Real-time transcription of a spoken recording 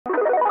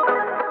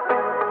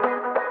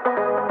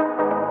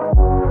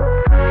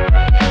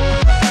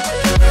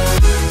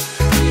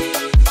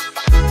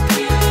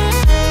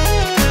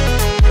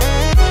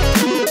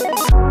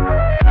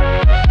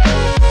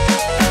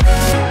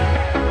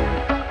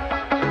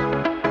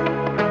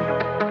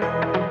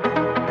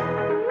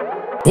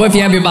Well, if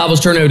you have your Bibles,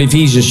 turn over to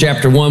Ephesians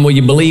chapter 1. Will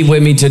you believe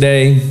with me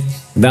today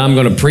that I'm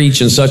going to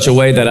preach in such a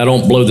way that I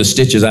don't blow the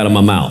stitches out of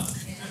my mouth?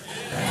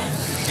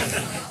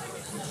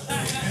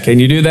 Can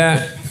you do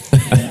that?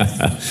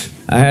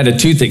 I had a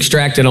tooth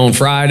extracted on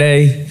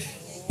Friday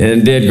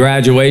and did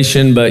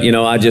graduation, but,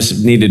 I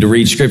just needed to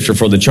read scripture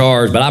for the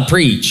charge, but I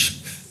preach.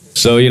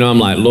 So, I'm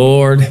like,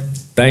 Lord,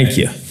 thank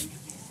you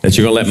that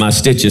you're going to let my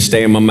stitches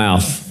stay in my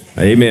mouth.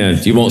 Amen.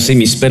 You won't see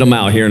me spit them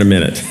out here in a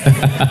minute.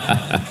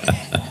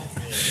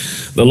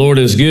 The Lord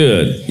is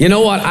good. You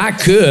know what? I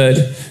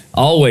could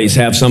always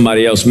have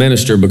somebody else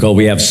minister because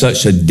we have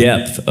such a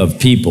depth of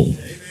people.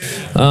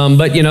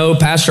 But,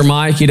 Pastor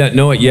Mike, he doesn't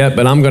know it yet,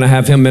 but I'm going to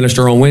have him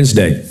minister on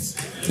Wednesday.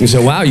 You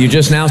say, wow, you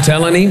just now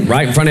telling him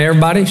right in front of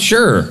everybody?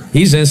 Sure.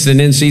 He's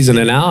instant in, season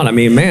and out. I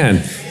mean, man,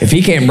 if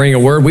he can't bring a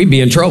word, we'd be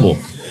in trouble.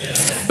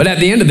 But at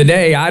the end of the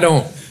day,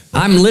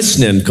 I'm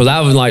listening because I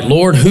was like,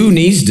 Lord, who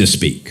needs to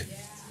speak?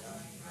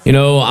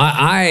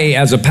 I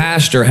as a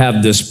pastor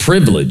have this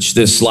privilege,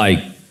 this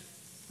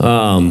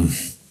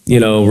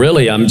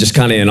really, I'm just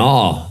kind of in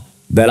awe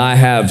that I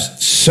have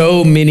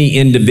so many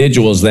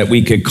individuals that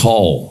we could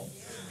call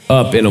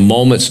up in a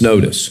moment's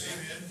notice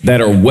that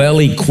are well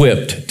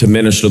equipped to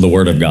minister the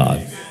word of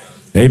God.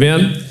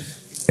 Amen.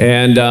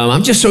 And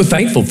I'm just so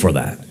thankful for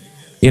that.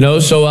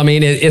 So I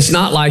mean, it's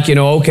not like,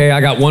 okay,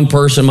 I got one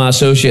person, my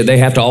associate, they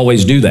have to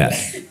always do that,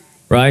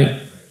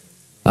 right?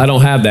 I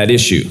don't have that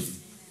issue.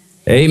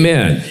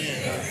 Amen.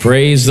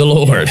 Praise the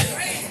Lord.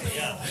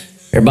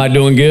 Everybody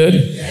doing good?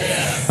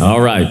 Yeah.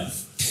 All right.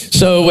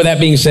 So with that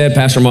being said,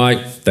 Pastor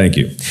Mike, thank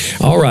you.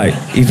 All right.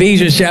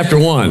 Ephesians chapter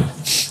 1.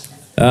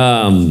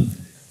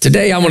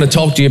 Today I want to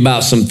talk to you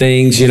about some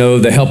things,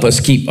 that help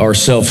us keep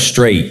ourselves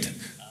straight.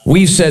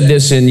 We've said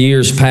this in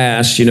years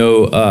past,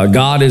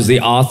 God is the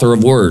author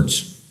of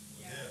words.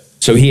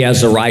 So he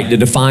has the right to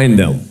define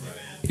them.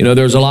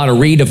 There's a lot of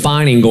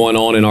redefining going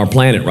on in our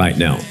planet right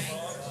now.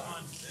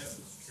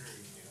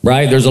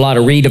 Right? There's a lot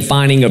of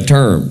redefining of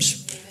terms.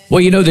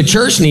 Well, the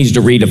church needs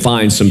to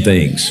redefine some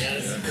things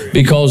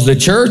because the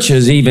church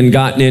has even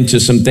gotten into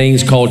some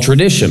things called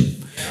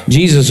tradition.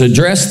 Jesus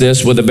addressed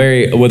this with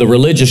a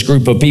religious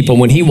group of people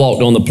when he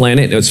walked on the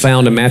planet. It's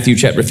found in Matthew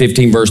chapter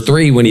 15, verse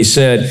 3, when he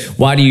said,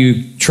 why do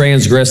you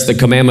transgress the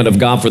commandment of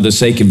God for the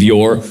sake of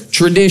your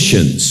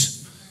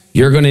traditions?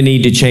 You're going to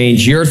need to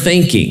change your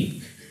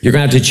thinking. You're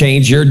going to have to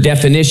change your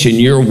definition,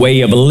 your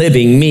way of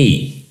living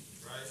me.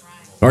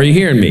 Are you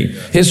hearing me?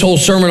 His whole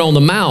Sermon on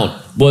the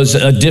Mount was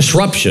a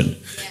disruption.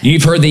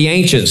 You've heard the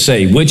ancients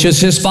say, which is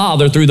his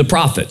father through the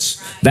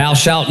prophets, thou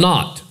shalt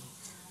not.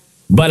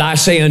 But I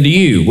say unto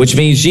you, which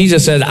means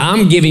Jesus said,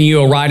 I'm giving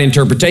you a right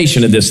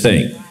interpretation of this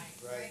thing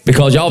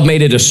because y'all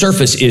made it a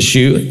surface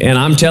issue. And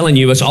I'm telling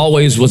you, it's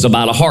always was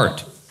about a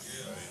heart.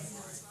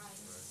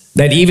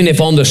 That even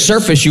if on the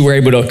surface you were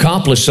able to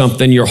accomplish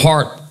something, your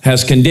heart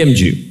has condemned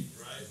you.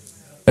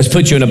 Has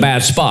put you in a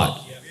bad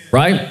spot,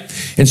 right?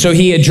 And so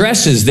he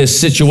addresses this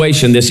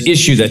situation, this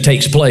issue that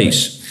takes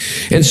place.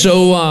 And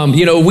so,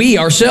 we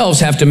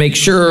ourselves have to make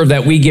sure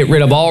that we get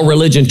rid of all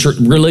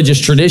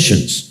religious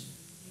traditions.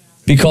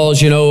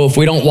 Because, if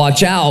we don't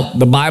watch out,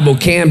 the Bible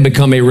can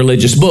become a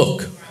religious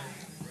book.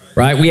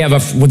 Right? We have a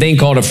thing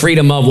called a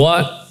freedom of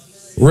what?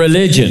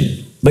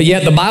 Religion. But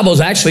yet the Bible is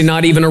actually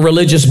not even a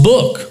religious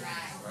book.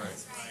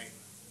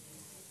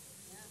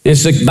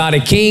 It's about a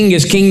king,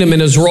 his kingdom,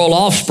 and his royal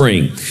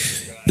offspring.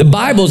 The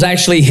Bible is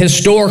actually a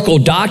historical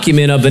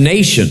document of the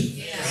nation.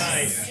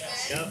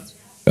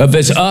 Of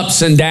its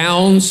ups and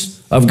downs,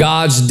 of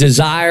God's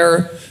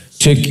desire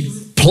to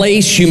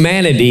place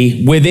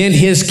humanity within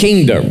his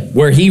kingdom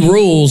where he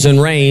rules and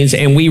reigns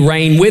and we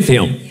reign with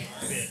him.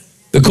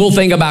 The cool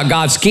thing about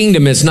God's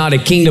kingdom, it's not a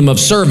kingdom of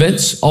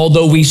servants,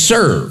 although we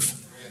serve.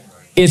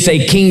 It's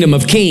a kingdom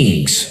of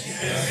kings.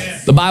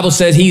 The Bible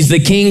says he's the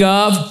king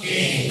of?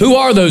 Who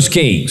are those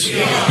kings?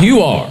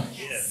 You are.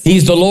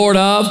 He's the Lord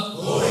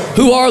of?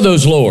 Who are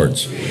those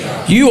lords?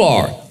 You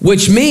are.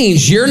 Which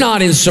means you're not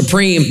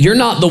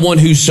the one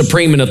who's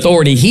supreme in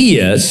authority. He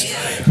is.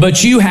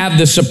 But you have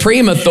the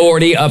supreme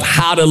authority of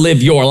how to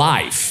live your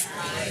life.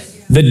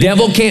 The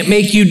devil can't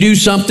make you do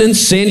something.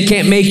 Sin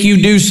can't make you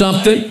do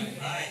something.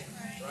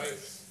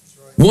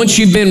 Once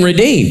you've been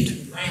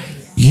redeemed,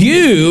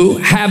 you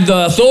have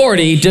the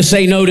authority to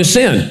say no to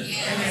sin.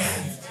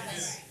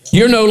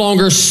 You're no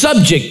longer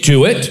subject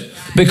to it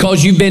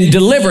because you've been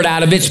delivered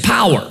out of its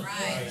power.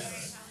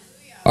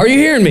 Are you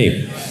hearing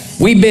me?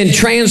 We've been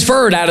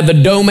transferred out of the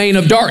domain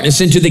of darkness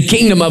into the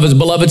kingdom of his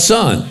beloved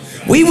Son.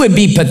 We would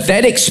be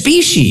pathetic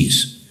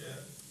species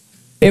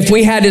if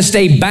we had to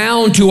stay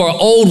bound to our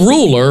old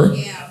ruler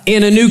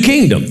in a new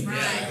kingdom.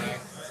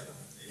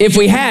 If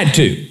we had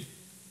to.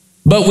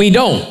 But we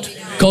don't.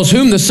 Because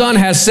whom the Son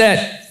has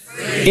set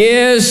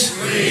is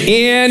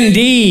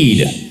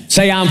indeed.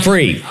 Say, I'm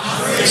free.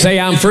 Say,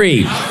 I'm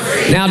free.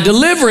 Now,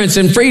 deliverance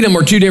and freedom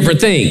are two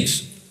different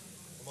things.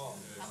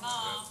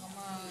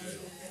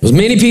 Because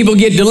many people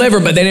get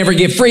delivered, but they never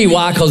get free.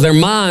 Why? Because their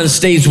mind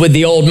stays with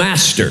the old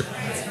master.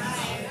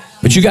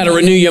 But you got to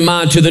renew your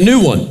mind to the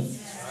new one,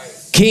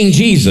 King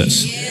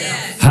Jesus.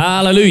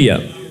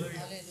 Hallelujah.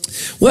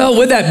 Well,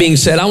 with that being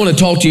said, I want to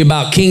talk to you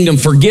about kingdom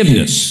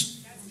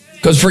forgiveness,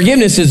 because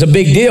forgiveness is a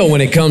big deal when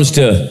it comes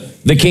to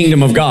the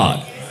kingdom of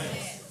God.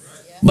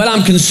 But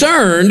I'm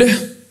concerned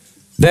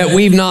that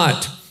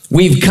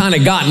we've kind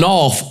of gotten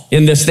off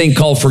in this thing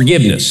called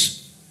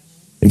forgiveness.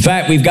 In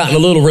fact, we've gotten a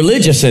little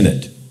religious in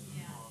it.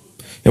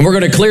 And we're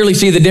going to clearly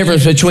see the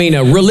difference between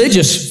a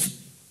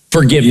religious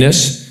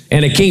forgiveness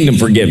and a kingdom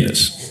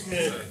forgiveness.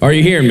 Are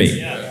you hearing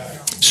me?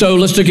 So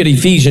let's look at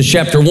Ephesians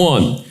chapter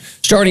 1.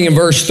 Starting in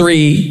verse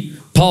 3,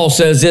 Paul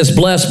says this,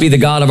 "Blessed be the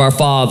God of our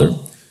Father.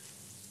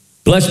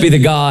 Blessed be the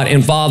God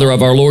and Father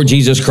of our Lord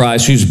Jesus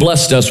Christ, who's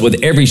blessed us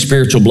with every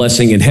spiritual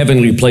blessing in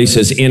heavenly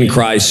places in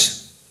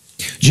Christ,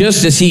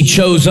 just as he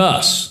chose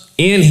us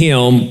in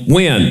him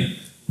when?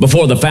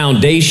 Before the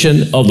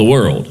foundation of the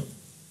world,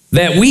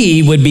 that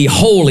we would be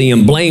holy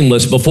and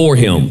blameless before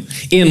him.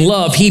 In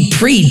love, he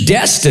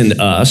predestined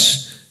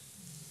us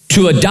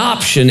to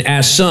adoption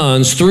as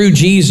sons through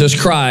Jesus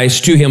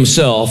Christ to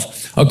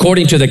himself,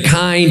 according to the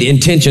kind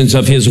intentions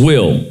of his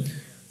will,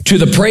 to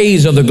the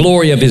praise of the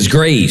glory of his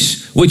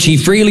grace, which he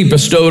freely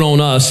bestowed on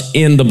us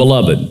in the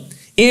beloved.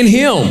 In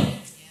him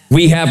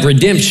we have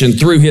redemption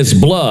through his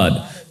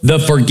blood, the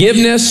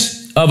forgiveness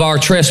of our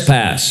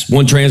trespass."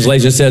 One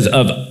translation says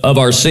of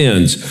our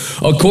sins,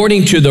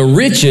 "according to the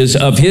riches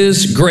of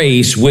his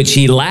grace, which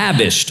he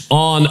lavished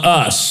on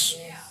us."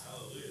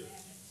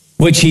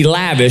 Which he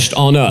lavished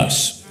on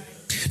us.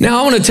 Now,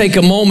 I want to take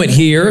a moment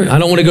here. I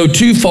don't want to go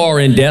too far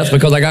in depth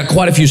because I got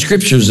quite a few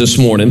scriptures this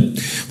morning,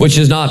 which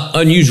is not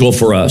unusual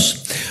for us.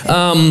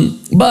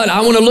 But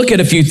I want to look at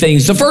a few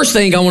things. The first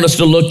thing I want us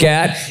to look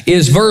at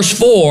is verse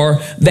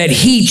 4, that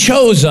he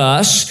chose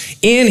us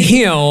in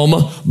him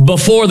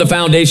before the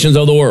foundations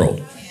of the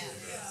world.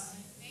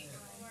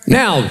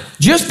 Now,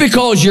 just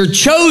because you're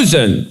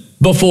chosen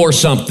before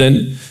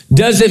something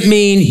doesn't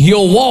mean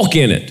you'll walk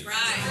in it.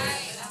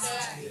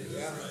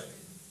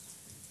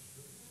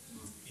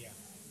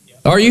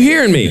 Are you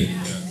hearing me?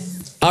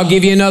 I'll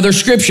give you another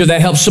scripture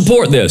that helps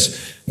support this.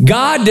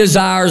 God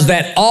desires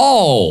that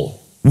all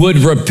would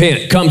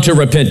come to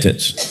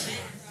repentance.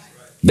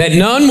 That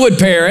none would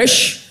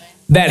perish.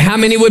 That how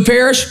many would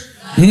perish?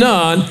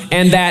 None.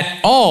 And that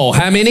all,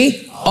 how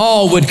many?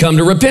 All would come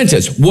to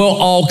repentance. Will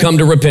all come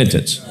to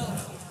repentance?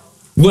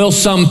 Will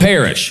some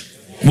perish?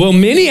 Will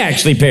many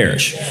actually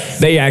perish?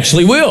 They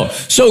actually will.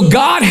 So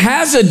God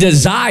has a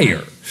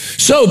desire.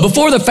 So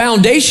before the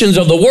foundations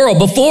of the world,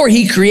 before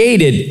he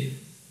created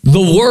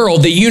the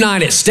world, the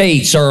United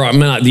States, or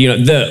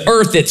the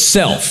earth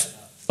itself,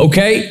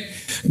 okay?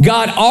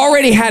 God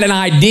already had an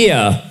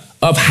idea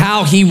of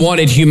how he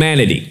wanted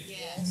humanity.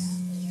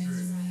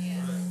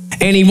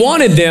 And he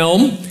wanted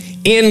them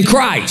in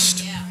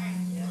Christ.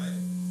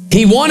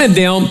 He wanted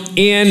them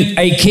in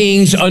a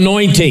king's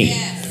anointing.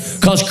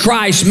 Because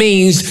Christ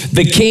means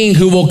the king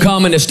who will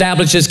come and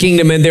establish his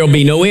kingdom and there'll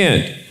be no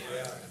end.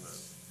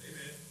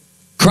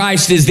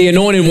 Christ is the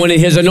anointed one and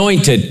his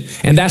anointed.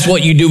 And that's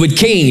what you do with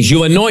kings.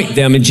 You anoint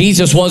them. And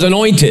Jesus was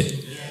anointed.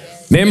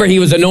 Remember, he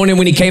was anointed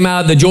when he came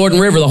out of the Jordan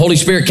River. The Holy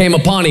Spirit came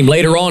upon him.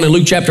 Later on in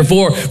Luke chapter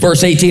 4,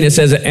 verse 18, it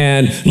says,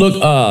 and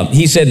look,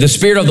 he said, the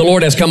Spirit of the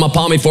Lord has come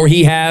upon me, for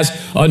he has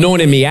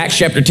anointed me. Acts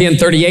chapter 10,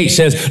 38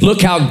 says,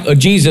 look how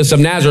Jesus of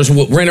Nazareth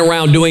ran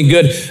around doing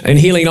good and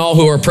healing all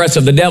who are oppressed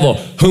of the devil,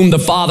 whom the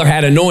Father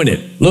had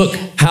anointed. Look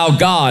how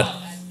God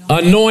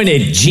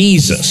anointed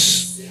Jesus.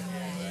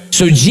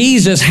 So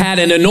Jesus had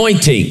an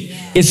anointing.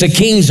 It's a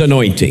king's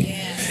anointing.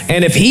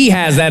 And if he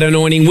has that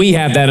anointing, we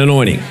have that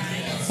anointing.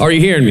 Are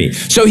you hearing me?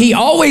 So he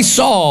always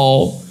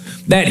saw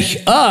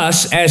that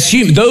us as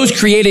humans, those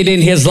created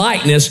in his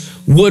likeness,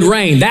 would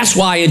reign. That's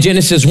why in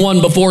Genesis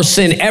 1, before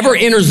sin ever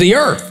enters the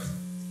earth,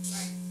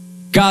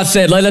 God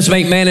said, let us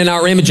make man in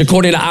our image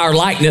according to our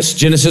likeness,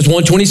 Genesis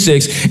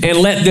 1:26, and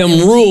let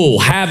them rule,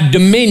 have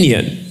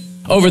dominion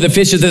over the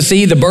fish of the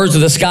sea, the birds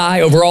of the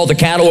sky, over all the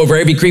cattle, over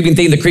every creeping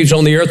thing that creeps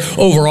on the earth,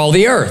 over all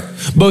the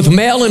earth. Both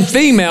male and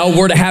female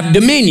were to have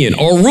dominion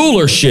or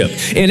rulership.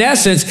 In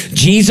essence,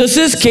 Jesus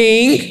is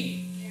king.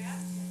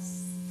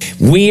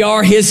 We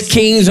are his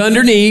kings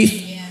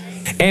underneath,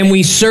 and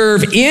we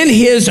serve in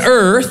his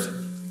earth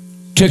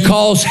to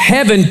cause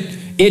heaven,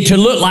 it to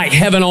look like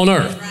heaven on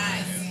earth.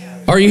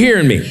 Are you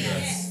hearing me?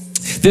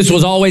 This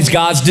was always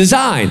God's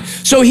design.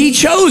 So he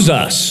chose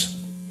us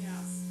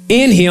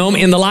in him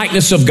in the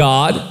likeness of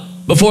God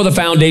before the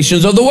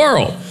foundations of the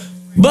world.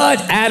 But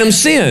Adam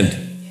sinned.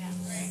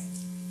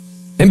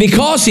 And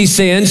because he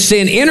sinned,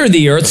 sin entered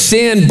the earth.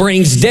 Sin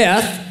brings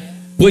death,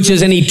 which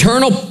is an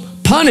eternal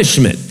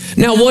punishment.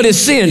 Now, what is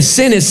sin?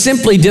 Sin is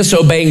simply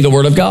disobeying the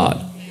word of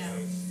God.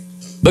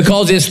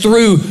 Because it's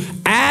through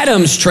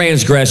Adam's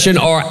transgression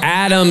or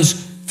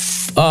Adam's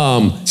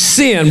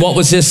sin. What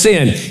was his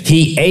sin?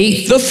 He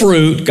ate the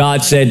fruit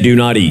God said, do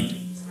not eat.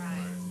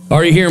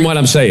 Are you hearing what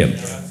I'm saying?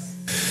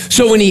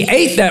 So when he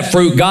ate that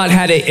fruit, God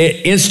had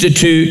to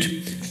institute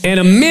an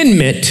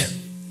amendment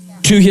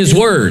to his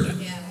word.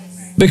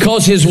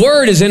 Because his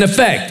word is in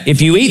effect.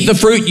 If you eat the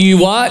fruit, you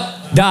what?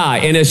 Die.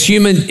 And is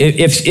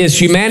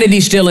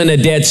humanity still in a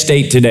dead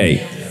state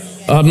today?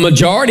 A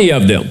majority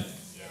of them.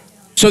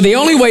 So the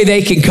only way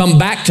they can come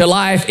back to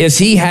life is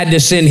he had to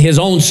send his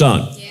own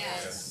son.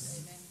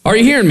 Are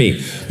you hearing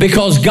me?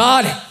 Because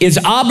God is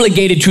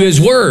obligated to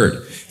his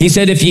word. He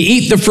said, if you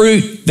eat the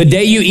fruit, the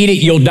day you eat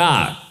it, you'll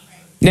die.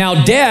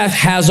 Now, death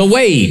has a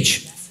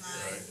wage.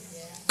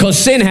 Because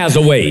sin has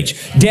a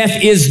wage.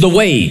 Death is the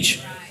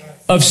wage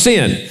of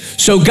sin.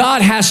 So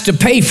God has to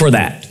pay for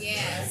that.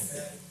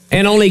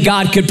 And only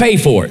God could pay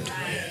for it.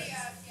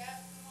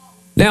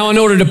 Now, in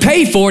order to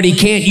pay for it, he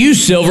can't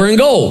use silver and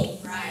gold.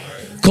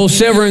 Because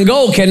silver and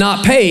gold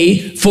cannot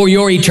pay for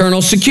your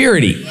eternal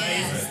security.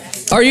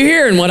 Are you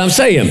hearing what I'm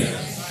saying?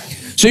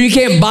 So you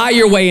can't buy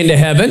your way into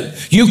heaven.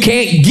 You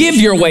can't give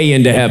your way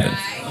into heaven.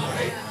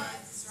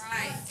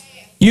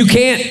 You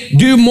can't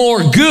do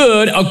more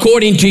good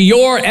according to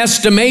your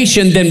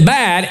estimation than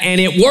bad and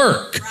it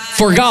work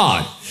for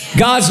God.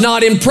 God's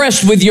not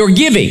impressed with your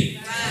giving.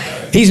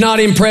 He's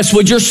not impressed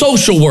with your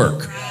social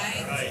work.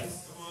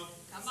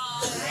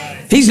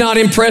 He's not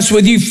impressed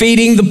with you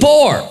feeding the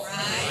poor.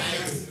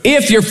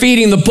 If you're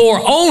feeding the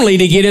poor only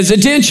to get his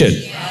attention.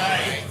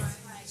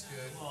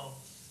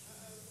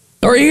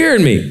 Are you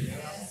hearing me?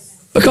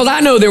 Because I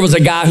know there was a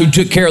guy who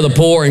took care of the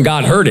poor and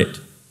God heard it.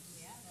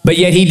 But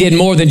yet he did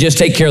more than just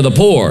take care of the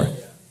poor.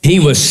 He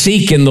was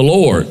seeking the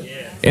Lord.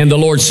 And the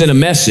Lord sent a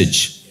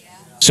message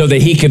so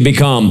that he could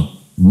become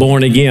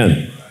born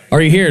again. Are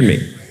you hearing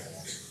me?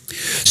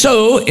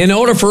 So in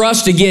order for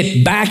us to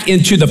get back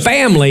into the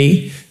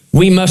family,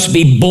 we must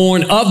be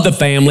born of the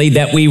family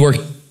that we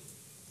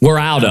were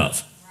out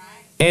of.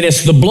 And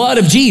it's the blood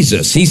of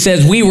Jesus. He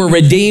says we were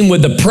redeemed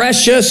with the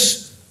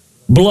precious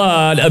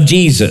blood of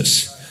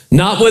Jesus.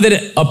 Not with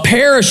a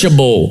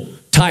perishable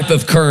type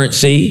of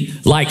currency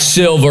like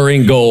silver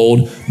and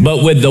gold,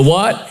 but with the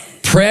what?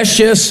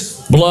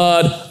 Precious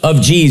blood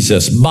of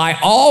Jesus. By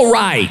all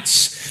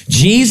rights,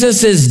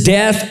 Jesus'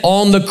 death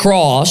on the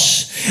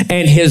cross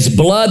and his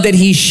blood that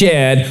he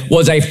shed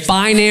was a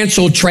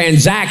financial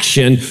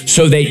transaction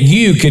so that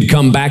you could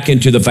come back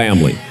into the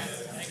family.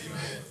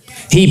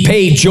 He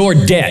paid your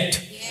debt.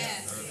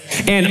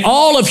 And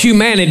all of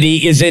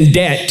humanity is in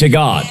debt to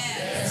God.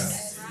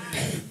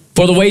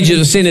 For the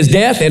wages of sin is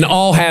death, and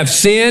all have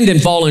sinned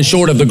and fallen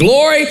short of the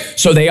glory,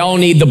 so they all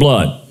need the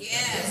blood.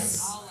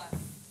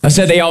 I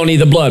said they all need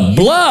the blood.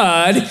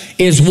 Blood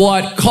is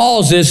what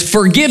causes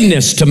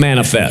forgiveness to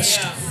manifest.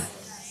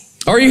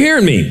 Are you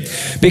hearing me?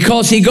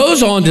 Because he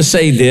goes on to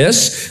say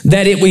this,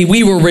 that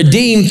we were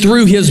redeemed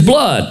through his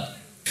blood.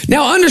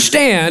 Now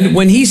understand,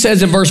 when he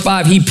says in verse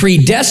 5, he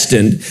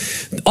predestined,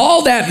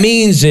 all that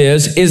means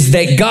is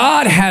that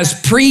God has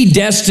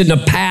predestined a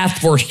path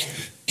for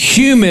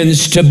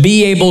humans to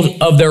be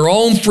able, of their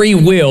own free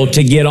will,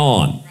 to get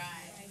on.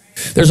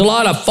 There's a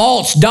lot of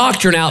false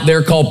doctrine out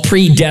there called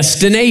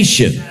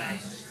predestination,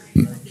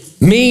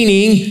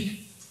 meaning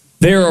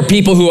there are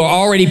people who are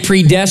already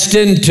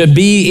predestined to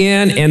be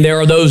in and there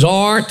are those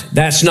aren't.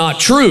 That's not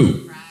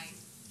true.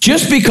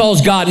 Just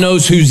because God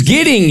knows who's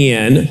getting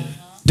in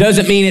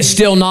doesn't mean it's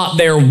still not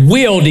their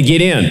will to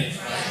get in.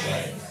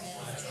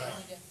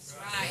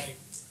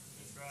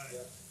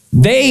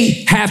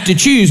 They have to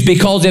choose,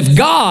 because if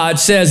God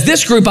says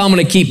this group I'm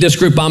going to keep, this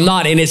group I'm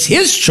not, and it's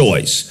his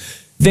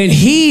choice, then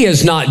he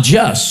is not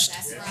just.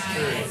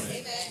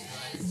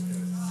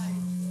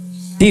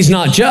 He's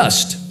not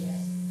just.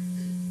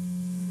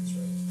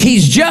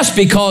 He's just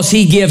because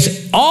he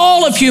gives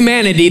all of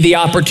humanity the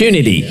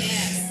opportunity.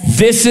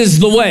 This is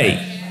the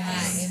way.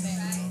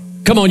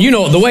 Come on, you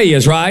know what the way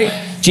is,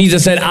 right?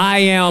 Jesus said, I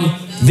am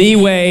the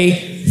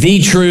way,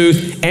 the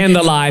truth, and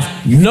the life.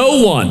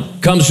 No one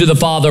comes to the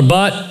Father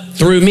but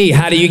through me.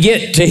 How do you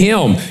get to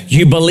him?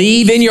 You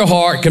believe in your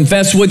heart,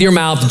 confess with your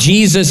mouth,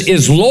 Jesus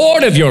is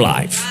Lord of your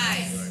life.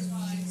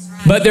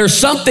 But there's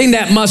something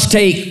that must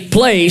take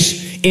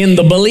place in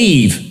the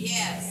believe.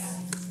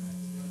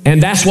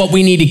 And that's what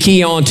we need to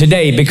key on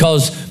today,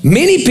 because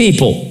many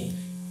people,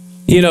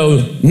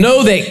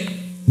 know that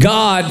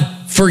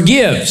God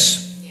forgives.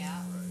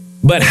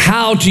 But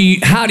how do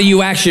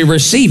you actually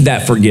receive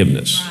that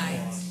forgiveness?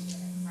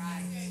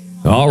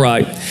 All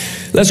right.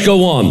 Let's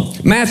go on.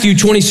 Matthew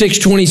 26,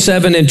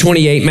 27 and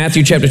 28.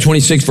 Matthew chapter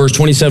 26, verse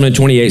 27 and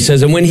 28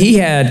 says, and when he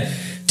had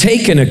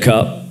taken a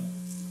cup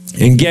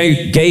and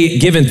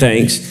given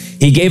thanks,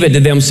 he gave it to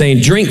them,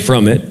 saying, drink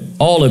from it,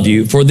 all of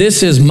you, for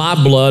this is my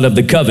blood of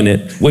the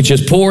covenant, which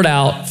is poured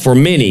out for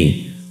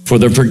many for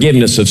the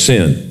forgiveness of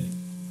sin.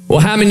 Well,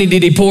 how many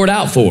did he pour it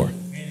out for?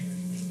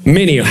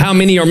 Many. How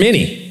many are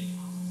many?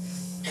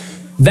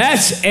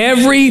 That's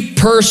every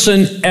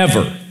person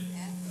ever.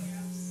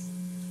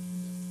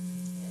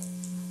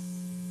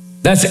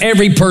 That's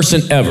every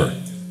person ever.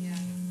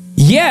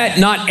 Yet,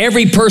 not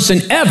every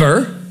person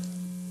ever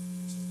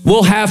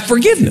will have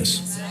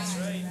forgiveness.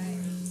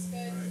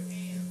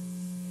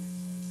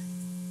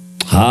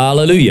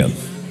 Hallelujah.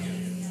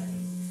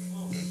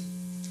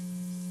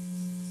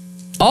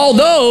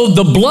 Although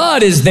the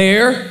blood is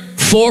there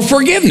for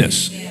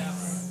forgiveness.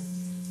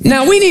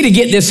 Now, we need to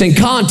get this in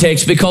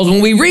context, because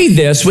when we read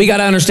this, we got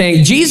to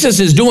understand Jesus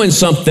is doing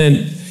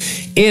something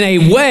in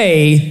a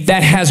way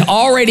that has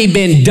already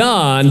been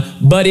done,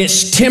 but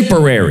it's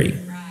temporary.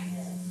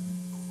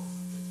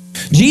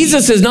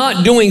 Jesus is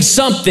not doing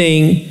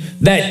something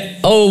that,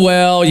 oh,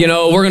 well, you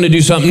know, we're going to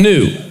do something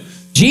new.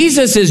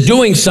 Jesus is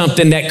doing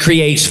something that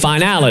creates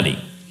finality.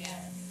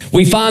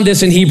 We find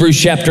this in Hebrews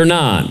chapter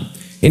 9.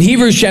 In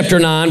Hebrews chapter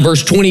 9,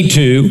 verse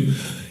 22,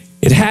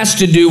 it has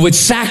to do with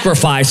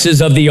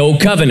sacrifices of the old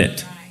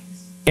covenant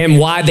and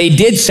why they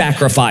did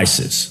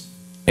sacrifices.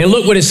 And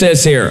look what it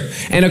says here.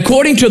 And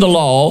according to the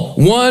law,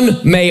 one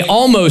may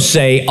almost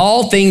say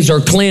all things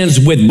are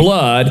cleansed with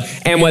blood,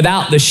 and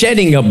without the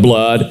shedding of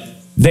blood,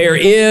 there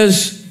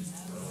is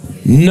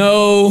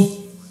no.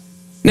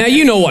 Now,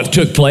 you know what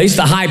took place.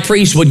 The high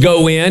priest would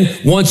go in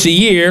once a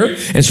year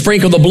and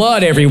sprinkle the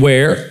blood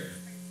everywhere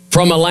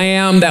from a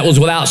lamb that was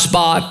without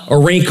spot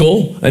or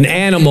wrinkle, an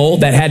animal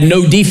that had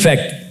no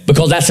defect,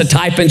 because that's a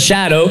type and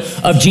shadow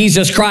of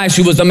Jesus Christ,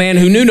 who was the man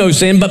who knew no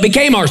sin but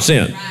became our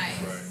sin.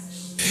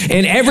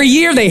 And every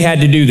year they had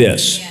to do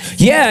this.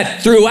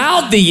 Yet,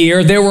 throughout the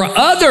year, there were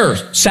other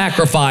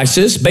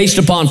sacrifices based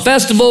upon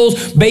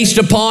festivals, based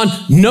upon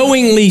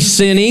knowingly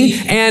sinning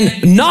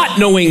and not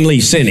knowingly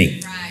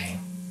sinning,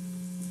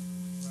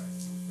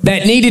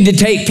 that needed to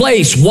take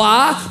place.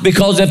 Why?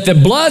 Because if the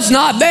blood's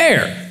not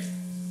there,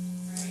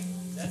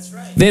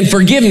 then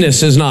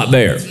forgiveness is not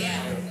there.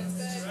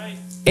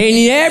 And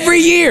every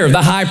year,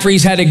 the high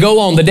priest had to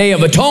go on the Day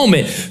of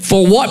Atonement.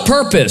 For what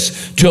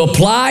purpose? To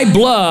apply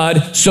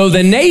blood so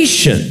the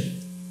nation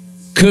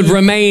could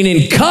remain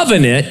in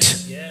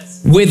covenant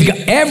with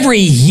every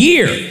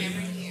year.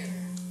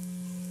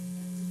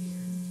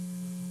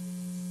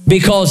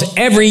 Because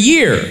every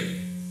year,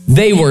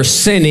 they were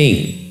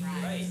sinning.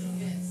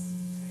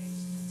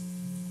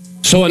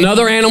 So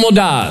another animal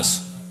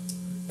dies.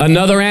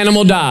 Another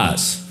animal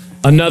dies.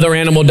 Another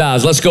animal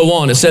dies. Let's go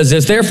on. It says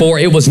this, therefore,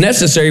 it was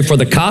necessary for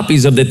the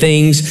copies of the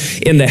things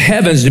in the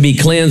heavens to be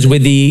cleansed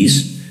with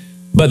these,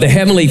 but the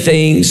heavenly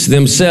things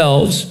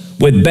themselves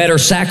with better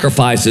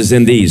sacrifices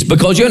than these.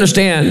 Because you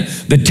understand,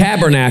 the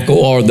tabernacle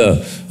or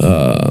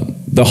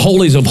the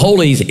holies of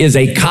holies is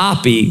a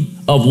copy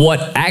of what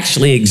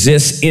actually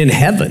exists in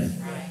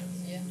heaven.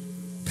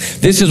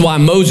 This is why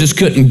Moses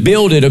couldn't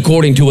build it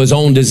according to his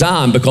own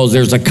design, because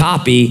there's a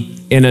copy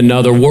in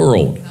another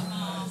world,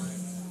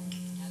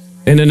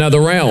 in another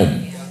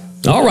realm.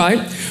 All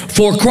right.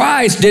 For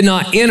Christ did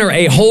not enter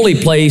a holy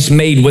place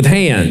made with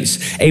hands,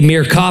 a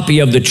mere copy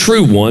of the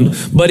true one,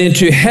 but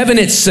into heaven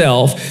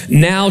itself,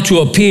 now to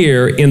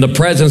appear in the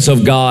presence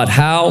of God.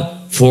 How?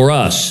 For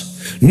us.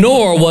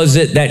 Nor was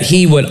it that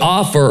he would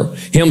offer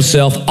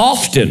himself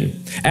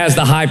often, as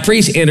the high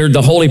priest entered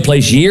the holy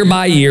place year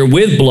by year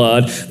with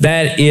blood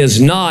that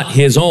is not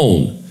his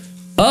own.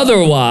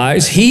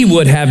 Otherwise, he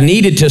would have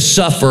needed to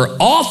suffer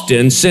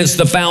often since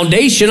the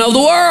foundation of the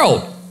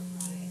world.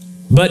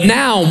 But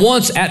now,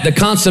 once at the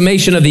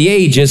consummation of the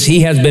ages,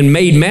 he has been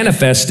made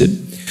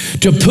manifested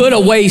to put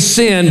away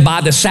sin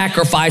by the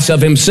sacrifice of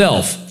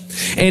himself.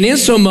 And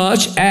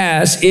insomuch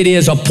as it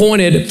is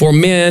appointed for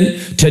men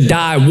to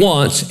die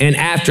once, and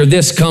after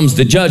this comes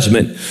the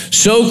judgment,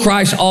 so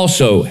Christ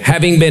also,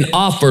 having been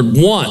offered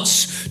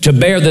once to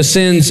bear the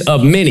sins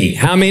of many.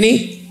 How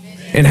many?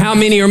 And how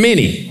many are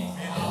many?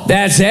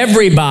 That's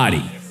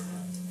everybody.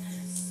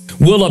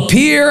 Will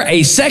appear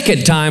a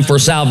second time for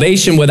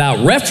salvation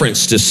without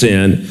reference to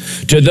sin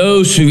to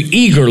those who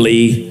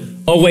eagerly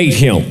await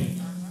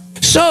him.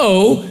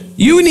 So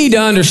you need to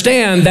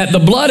understand that the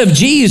blood of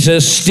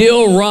Jesus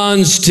still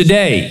runs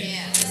today.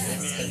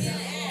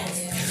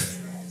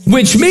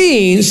 Which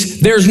means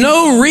there's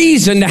no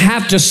reason to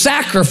have to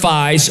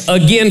sacrifice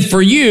again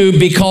for you,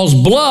 because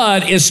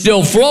blood is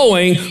still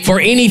flowing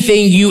for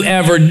anything you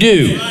ever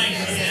do.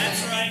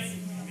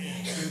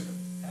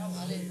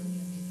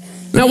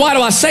 Now, why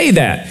do I say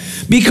that?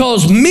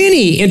 Because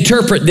many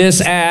interpret this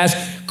as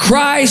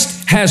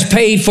Christ has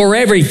paid for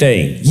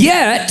everything.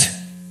 Yet,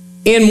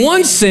 in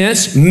one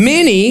sense,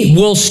 many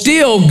will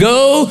still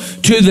go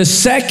to the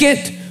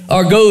second,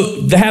 or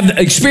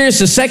experience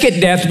the second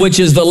death, which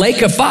is the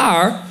lake of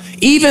fire,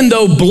 even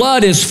though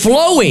blood is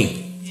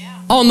flowing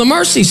on the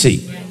mercy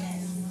seat.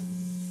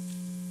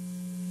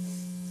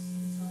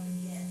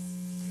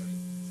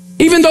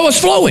 Even though it's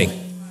flowing.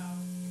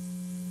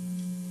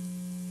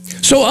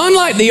 So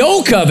unlike the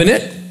old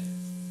covenant,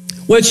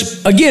 which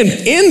again,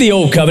 in the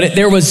old covenant,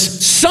 there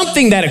was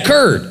something that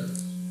occurred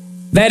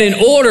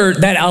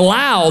that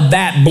allowed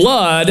that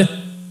blood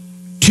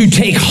to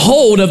take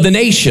hold of the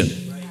nation.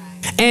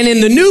 And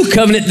in the new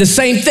covenant, the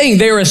same thing.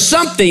 There is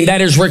something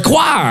that is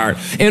required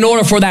in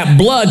order for that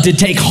blood to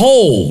take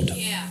hold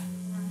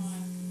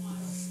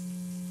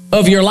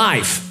of your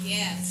life.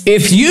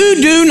 If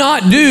you do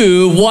not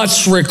do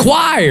what's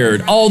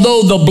required,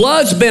 although the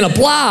blood's been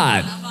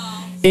applied,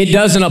 it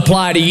doesn't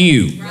apply to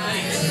you,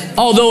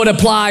 although it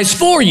applies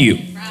for you.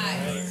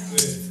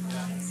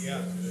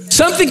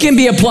 Something can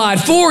be applied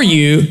for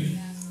you,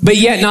 but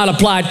yet not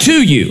applied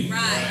to you.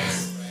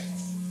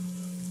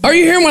 Are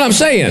you hearing what I'm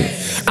saying?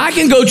 I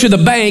can go to the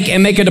bank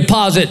and make a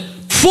deposit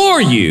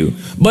for you,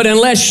 but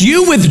unless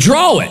you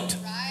withdraw it,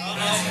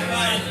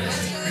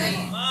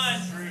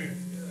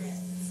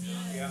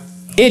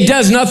 it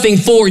does nothing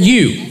for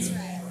you.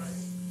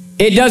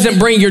 It doesn't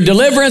bring your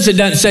deliverance. It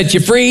doesn't set you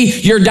free.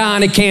 You're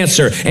dying of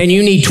cancer, and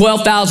you need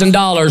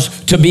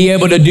 $12,000 to be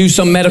able to do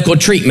some medical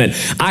treatment.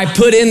 I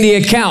put in the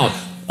account,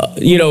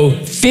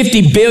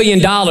 $50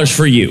 billion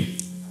for you,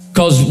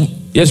 because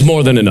it's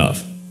more than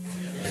enough.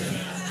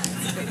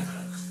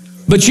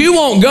 But you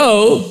won't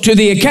go to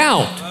the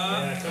account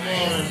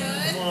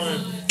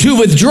to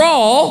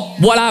withdraw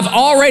what I've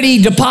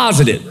already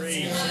deposited.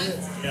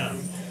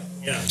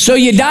 So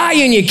you die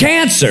in your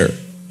cancer,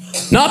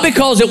 not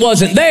because it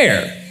wasn't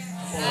there.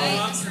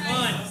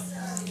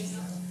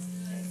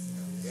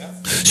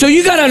 So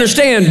you got to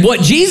understand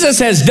what Jesus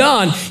has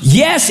done.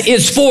 Yes,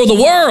 it's for the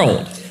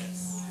world,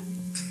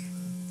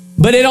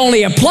 but it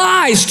only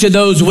applies to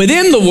those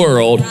within the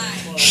world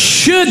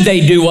should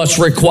they do what's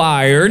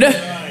required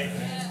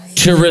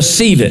to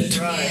receive it.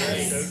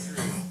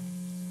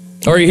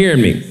 Are you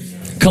hearing me?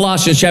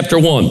 Colossians chapter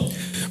 1.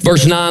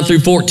 Verse 9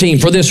 through 14,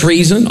 for this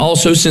reason,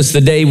 also since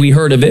the day we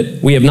heard of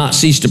it, we have not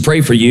ceased to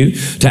pray for you,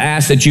 to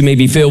ask that you may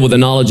be filled with the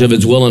knowledge of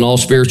his will and all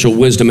spiritual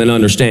wisdom and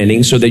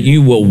understanding, so that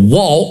you will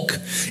walk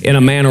in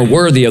a manner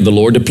worthy of the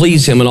Lord, to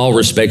please him in all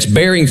respects,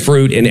 bearing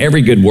fruit in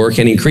every good work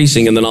and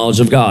increasing in the knowledge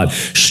of God,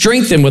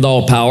 strengthened with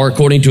all power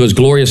according to his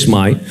glorious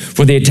might,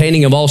 for the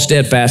attaining of all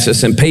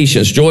steadfastness and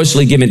patience,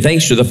 joyously giving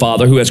thanks to the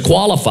Father who has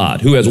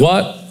qualified. Who has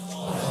what?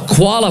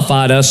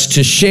 Qualified us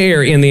to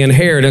share in the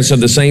inheritance of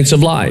the saints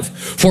of life.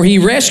 For he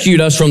rescued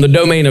us from the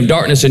domain of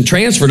darkness and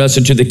transferred us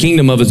into the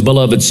kingdom of his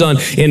beloved Son,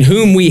 in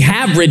whom we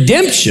have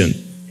redemption,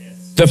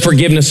 the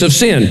forgiveness of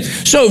sin.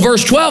 So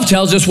verse 12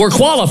 tells us we're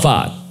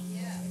qualified.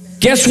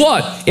 Guess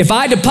what? If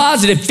I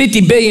deposited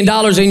 $50 billion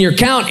in your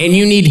account and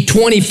you need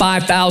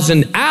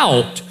 25,000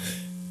 out,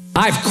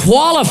 I've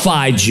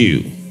qualified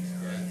you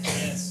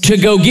to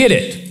go get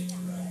it.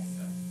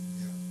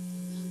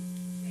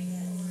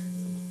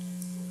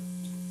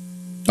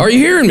 Are you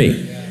hearing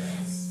me?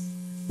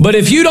 But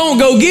if you don't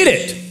go get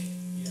it,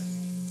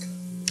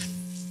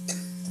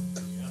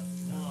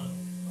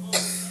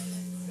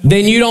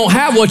 then you don't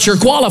have what you're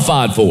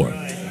qualified for.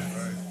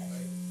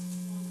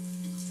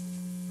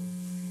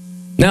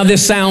 Now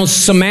this sounds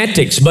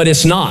semantics, but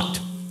it's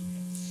not.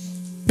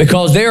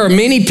 Because there are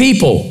many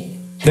people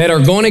that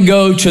are going to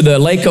go to the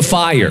lake of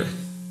fire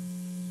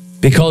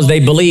because they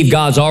believe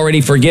God's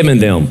already forgiven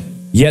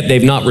them, yet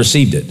they've not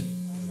received it.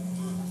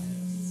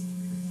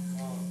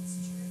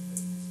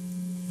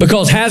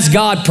 Because has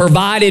God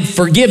provided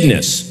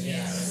forgiveness?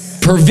 Yes.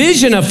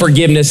 Provision of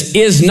forgiveness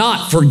is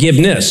not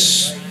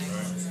forgiveness.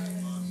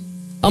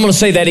 I'm going to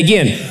say that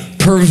again.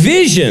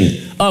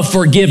 Provision of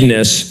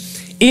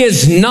forgiveness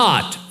is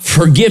not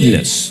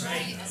forgiveness.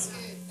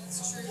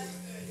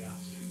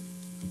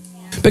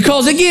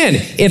 Because again,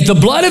 if the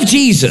blood of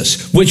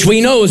Jesus, which we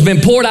know has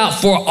been poured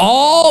out for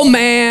all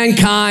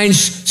mankind's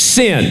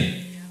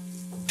sin,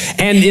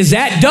 and is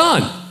that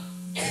done?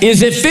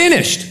 Is it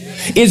finished?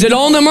 Is it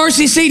on the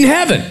mercy seat in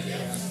heaven?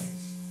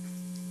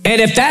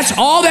 And if that's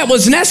all that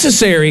was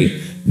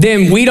necessary,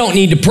 then we don't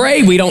need to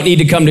pray. We don't need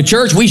to come to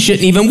church. We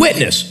shouldn't even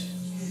witness.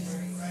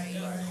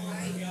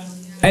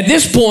 At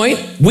this point,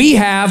 we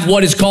have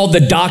what is called the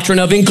doctrine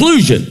of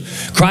inclusion.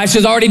 Christ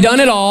has already done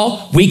it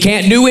all. We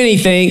can't do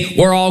anything.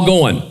 We're all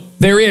going.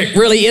 There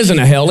really isn't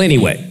a hell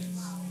anyway.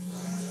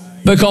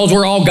 Because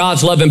we're all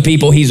God's loving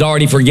people. He's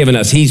already forgiven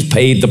us. He's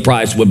paid the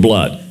price with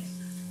blood.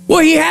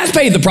 Well, he has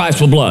paid the price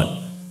with blood.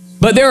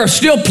 But there are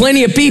still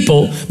plenty of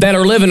people that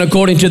are living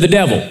according to the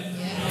devil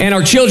and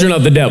are children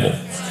of the devil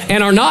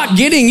and are not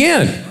getting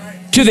in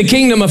to the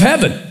kingdom of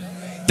heaven,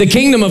 the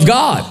kingdom of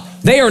God.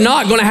 They are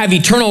not going to have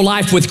eternal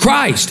life with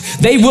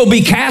Christ. They will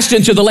be cast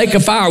into the lake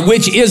of fire,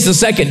 which is the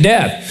second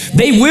death.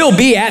 They will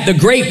be at the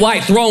great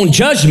white throne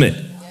judgment,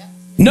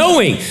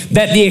 knowing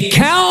that the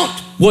account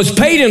was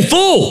paid in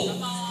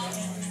full.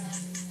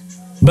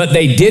 But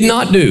they did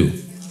not do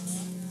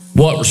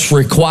what was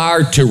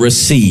required to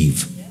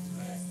receive.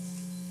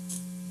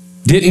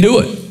 Didn't do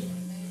it.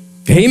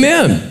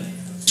 Amen.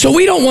 So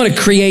we don't want to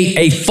create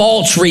a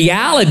false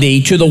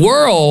reality to the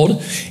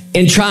world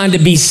in trying to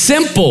be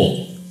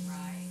simple.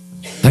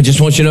 I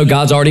just want you to know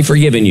God's already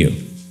forgiven you.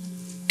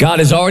 God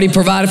has already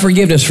provided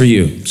forgiveness for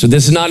you. So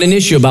this is not an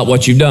issue about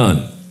what you've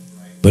done.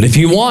 But if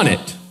you want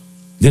it,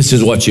 this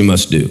is what you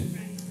must do.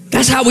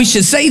 That's how we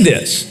should say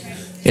this.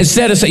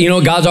 Instead of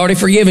saying, God's already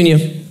forgiven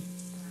you.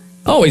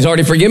 Oh, he's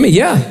already forgiven me?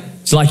 Yeah.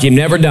 It's like you've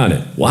never done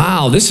it.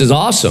 Wow, this is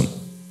awesome.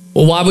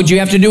 Well, why would you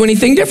have to do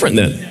anything different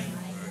then?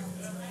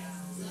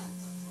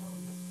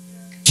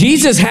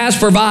 Jesus has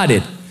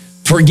provided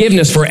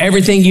forgiveness for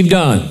everything you've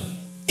done.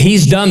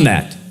 He's done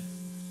that.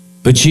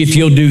 But if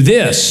you'll do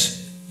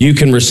this, you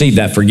can receive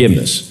that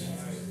forgiveness.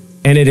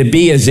 And it'd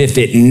be as if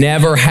it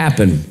never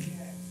happened.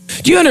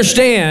 Do you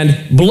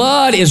understand?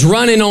 Blood is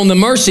running on the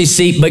mercy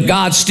seat, but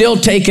God's still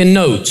taking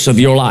notes of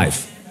your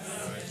life.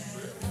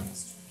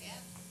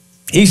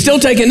 He's still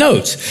taking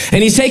notes.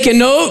 And he's taking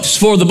notes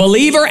for the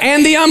believer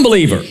and the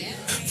unbeliever,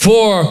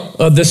 for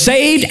the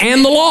saved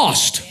and the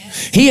lost.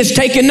 He is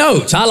taking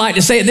notes. I like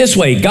to say it this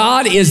way.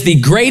 God is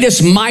the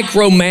greatest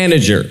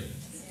micromanager.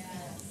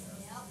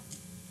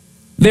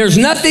 There's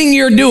nothing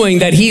you're doing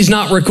that he's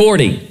not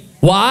recording.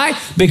 Why?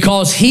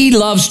 Because he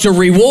loves to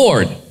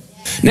reward.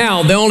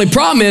 Now, the only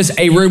problem is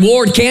a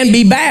reward can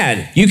be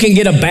bad. You can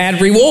get a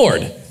bad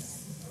reward.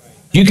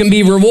 You can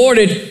be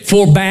rewarded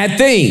for bad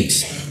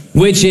things,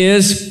 which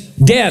is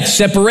death,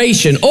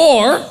 separation,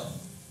 or,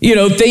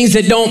 things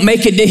that don't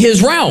make it to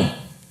his realm.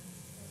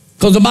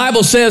 Because the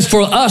Bible says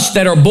for us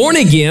that are born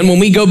again, when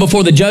we go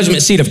before the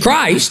judgment seat of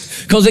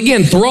Christ, because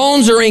again,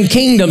 thrones are in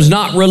kingdoms,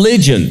 not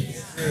religion.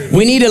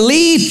 We need to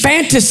leave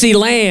fantasy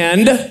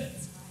land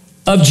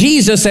of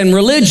Jesus and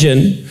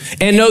religion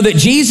and know that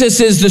Jesus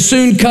is the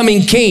soon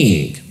coming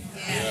king.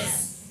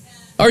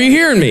 Are you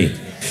hearing me?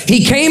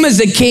 He came as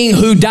a king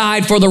who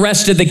died for the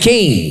rest of the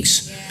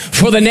kings,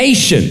 for the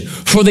nation,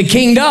 for the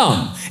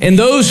kingdom. And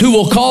those who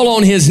will call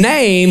on his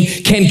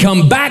name can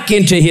come back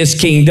into his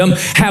kingdom,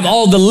 have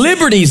all the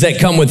liberties that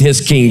come with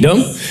his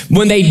kingdom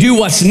when they do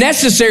what's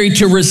necessary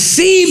to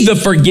receive the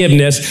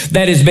forgiveness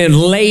that has been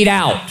laid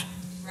out.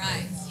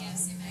 Right.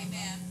 Yes.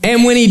 Amen.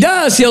 And when he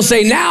does, he'll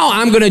say, now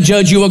I'm going to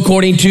judge you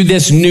according to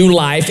this new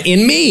life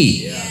in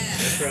me.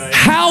 Yes. Right.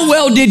 How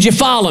well did you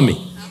follow me?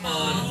 Come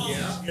on.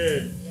 Yeah.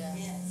 Good.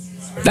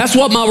 That's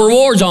what my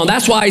reward's on.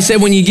 That's why he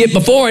said when you get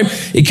before him,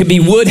 it could be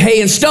wood,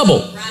 hay, and stubble.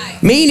 Right.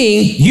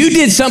 Meaning you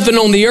did something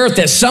on the earth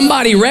that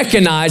somebody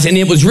recognized, and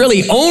it was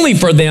really only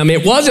for them.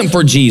 It wasn't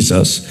for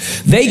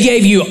Jesus. They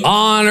gave you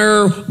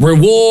honor,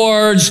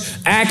 rewards,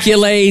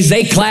 accolades.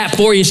 They clapped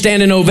for you,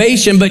 standing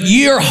ovation, but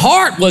your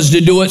heart was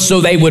to do it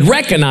so they would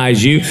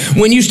recognize you.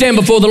 When you stand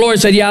before the Lord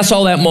and said, yeah, I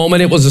saw that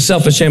moment. It was a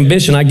selfish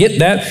ambition. I get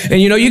that.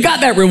 And you got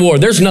that reward.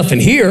 There's nothing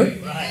here.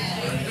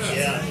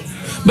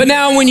 But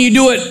now when you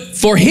do it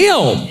for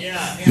him,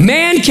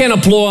 man can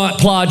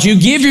applaud you,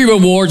 give you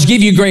rewards,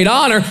 give you great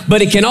honor,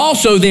 but it can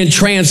also then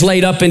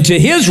translate up into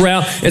his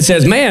realm and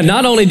says, man,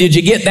 not only did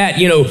you get that,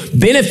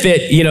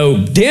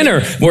 benefit,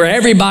 dinner where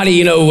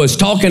everybody, was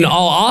talking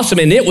all awesome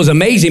and it was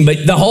amazing,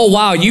 but the whole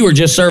while you were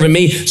just serving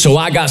me, so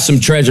I got some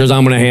treasures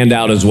I'm going to hand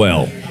out as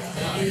well.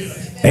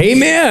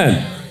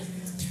 Amen.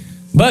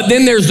 But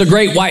then there's the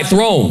great white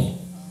throne.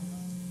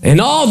 And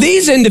all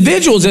these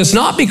individuals, it's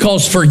not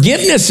because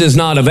forgiveness is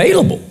not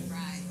available.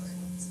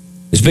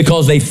 It's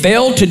because they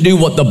failed to do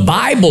what the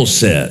Bible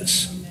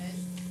says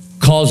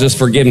causes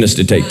forgiveness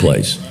to take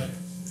place.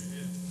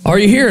 Are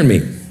you hearing me?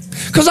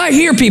 Because I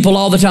hear people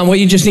all the time, well,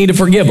 you just need to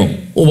forgive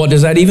them. Well, what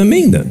does that even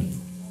mean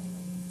then?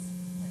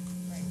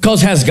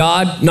 Because has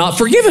God not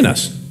forgiven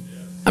us?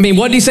 I mean,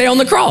 what did he say on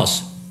the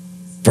cross?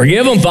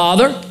 Forgive them,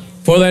 Father,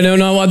 for they don't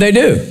know what they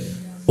do.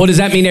 Well, does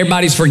that mean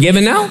everybody's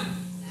forgiven now?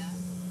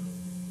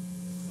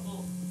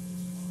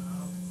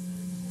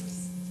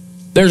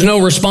 There's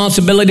no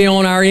responsibility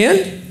on our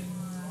end?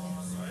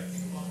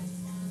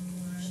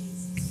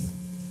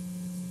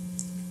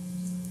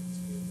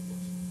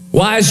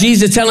 Why is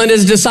Jesus telling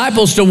his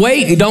disciples to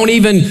wait and don't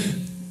even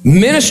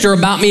minister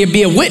about me or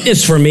be a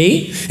witness for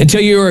me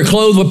until you are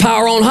clothed with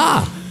power on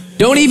high?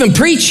 Don't even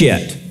preach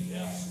yet.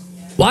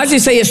 Why does he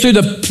say it's through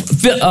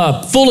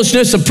the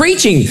foolishness of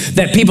preaching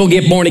that people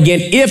get born again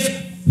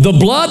if the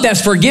blood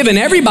that's forgiven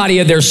everybody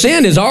of their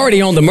sin is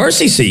already on the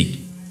mercy seat?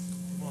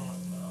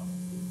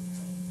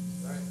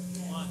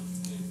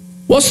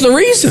 What's the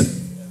reason?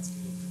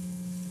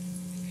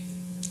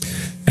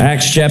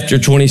 Acts chapter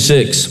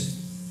 26.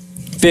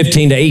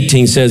 15 to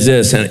 18 says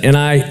this, and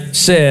I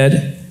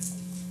said,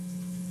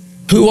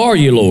 who are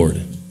you, Lord?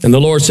 And the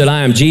Lord said,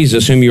 I am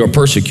Jesus, whom you are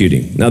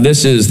persecuting. Now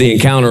this is the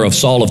encounter of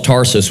Saul of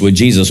Tarsus with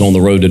Jesus on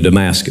the road to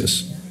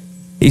Damascus.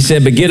 He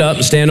said, but get up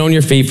and stand on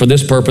your feet. For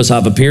this purpose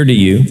I've appeared to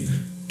you,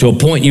 to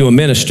appoint you a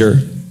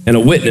minister and a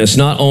witness,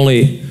 not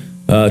only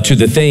to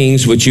the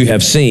things which you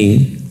have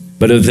seen,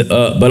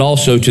 but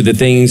also to the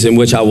things in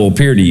which I will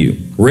appear to you,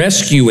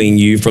 rescuing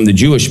you from the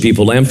Jewish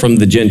people and from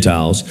the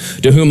Gentiles,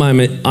 to whom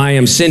I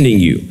am sending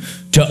you,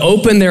 to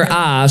open their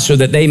eyes so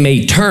that they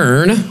may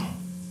turn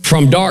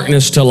from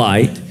darkness to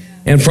light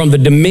and from the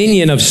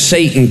dominion of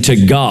Satan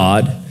to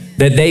God,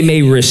 that they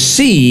may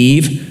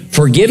receive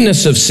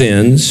forgiveness of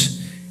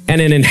sins and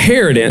an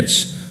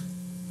inheritance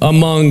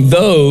among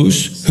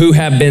those who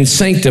have been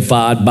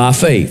sanctified by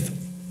faith.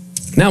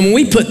 Now, when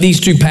we put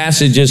these two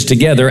passages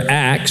together,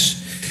 Acts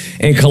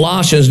and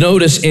Colossians,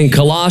 notice in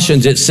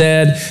Colossians it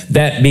said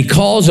that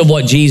because of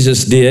what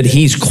Jesus did,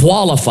 he's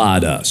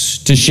qualified us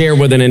to share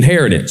with an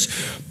inheritance.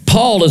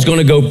 Paul is going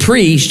to go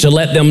preach to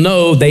let them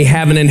know they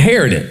have an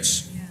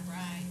inheritance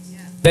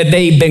that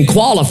they've been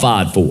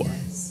qualified for.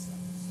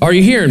 Are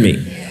you hearing me?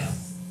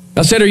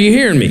 I said, are you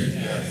hearing me?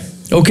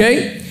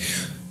 Okay.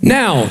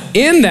 Now,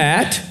 in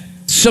that,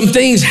 some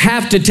things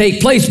have to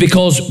take place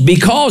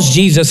because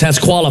Jesus has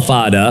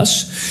qualified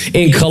us.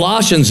 In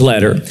Colossians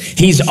letter,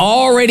 he's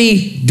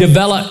already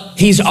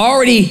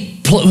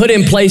put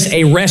in place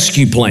a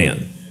rescue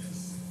plan.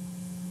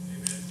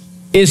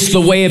 It's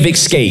the way of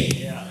escape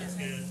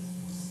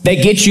that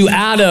gets you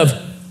out of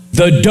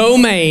the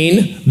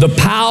domain, the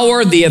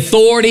power, the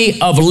authority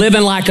of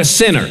living like a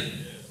sinner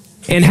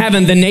and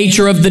having the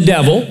nature of the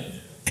devil,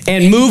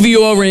 and move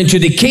you over into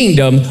the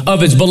kingdom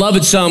of his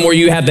beloved Son where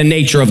you have the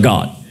nature of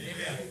God.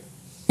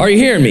 Are you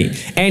hearing me?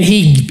 And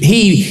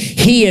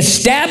he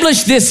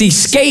established this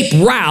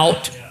escape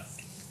route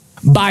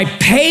by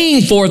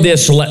paying for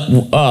this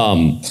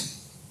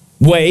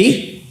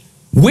way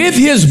with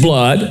his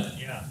blood.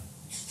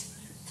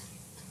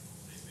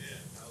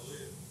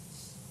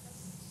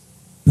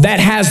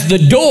 That has the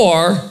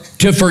door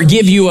to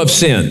forgive you of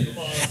sin.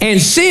 And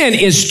sin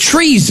is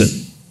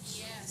treason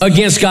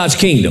against God's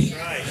kingdom.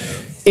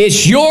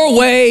 It's your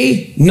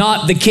way,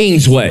 not the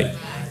king's way.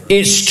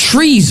 It's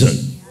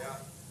treason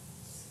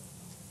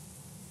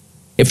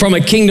from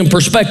a kingdom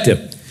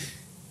perspective.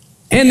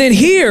 And then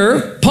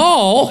here,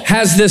 Paul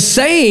has the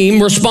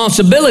same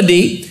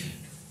responsibility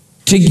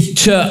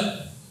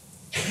to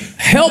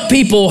help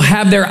people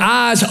have their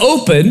eyes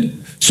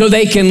open so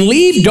they can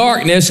leave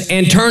darkness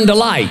and turn to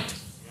light.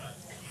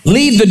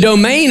 Leave the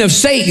domain of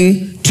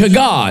Satan to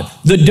God,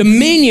 the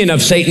dominion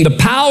of Satan, the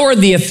power,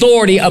 the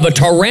authority of a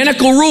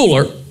tyrannical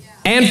ruler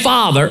and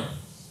father,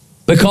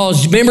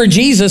 because remember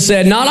Jesus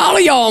said, not all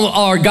of y'all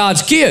are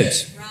God's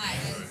kids.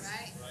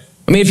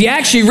 I mean, if you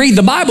actually read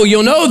the Bible,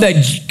 you'll know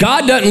that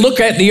God doesn't look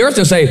at the earth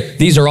and say,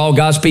 these are all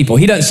God's people.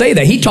 He doesn't say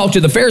that. He talked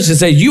to the Pharisees and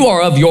said, you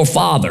are of your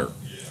father,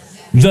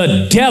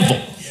 the devil.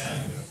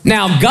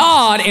 Now,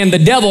 God and the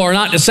devil are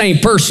not the same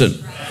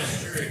person.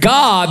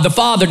 God, the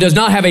Father, does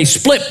not have a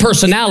split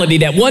personality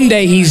that one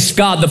day he's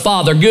God the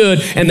Father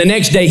good and the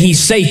next day he's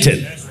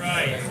Satan.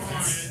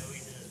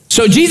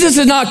 So Jesus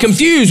is not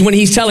confused when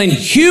he's telling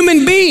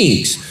human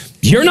beings,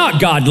 you're not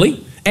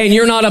godly and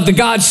you're not of the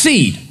God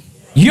seed.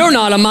 You're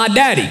not of my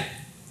daddy.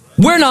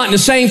 We're not in the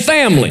same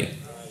family.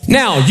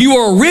 Now, you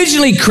were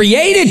originally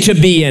created to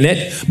be in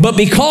it, but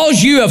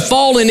because you have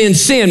fallen in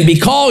sin,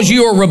 because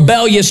you are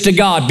rebellious to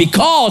God,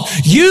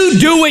 because you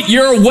do it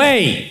your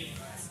way,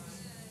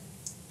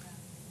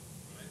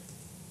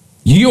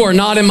 you are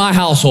not in my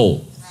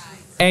household,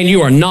 and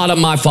you are not of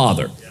my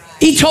father.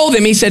 He told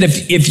them, he said,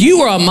 if you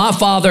were of my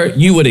father,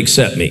 you would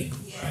accept me.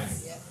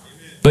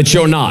 But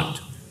you're not.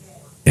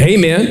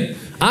 Amen.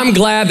 I'm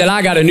glad that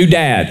I got a new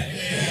dad.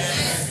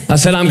 I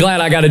said, I'm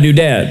glad I got a new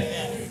dad.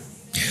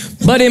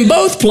 But in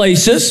both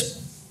places,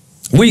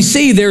 we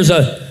see there's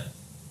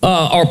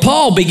or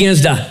Paul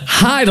begins to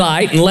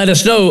highlight and let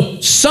us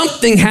know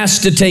something has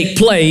to take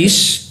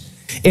place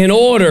in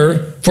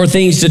order for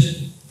things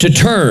to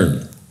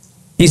turn.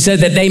 He said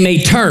that they may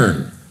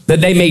turn,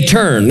 that they may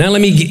turn. Now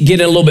let me get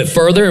in a little bit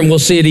further and we'll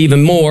see it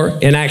even more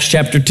in Acts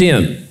chapter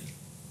 10.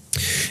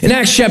 In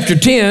Acts chapter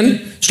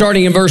 10,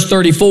 starting in verse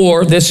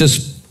 34, this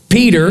is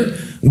Peter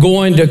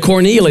going to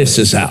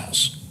Cornelius'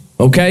 house.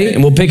 Okay,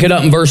 and we'll pick it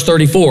up in verse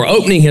 34.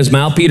 Opening his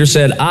mouth, Peter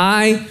said,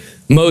 I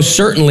most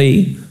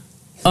certainly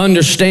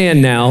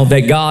understand now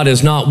that God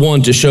is not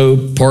one to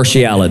show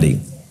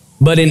partiality.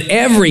 But in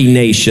every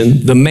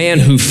nation, the man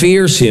who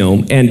fears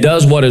him and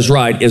does what is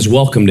right is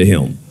welcome to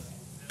him.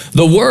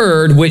 The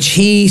word which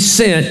he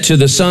sent to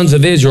the sons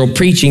of Israel,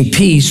 preaching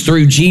peace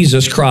through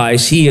Jesus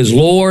Christ, he is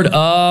Lord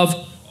of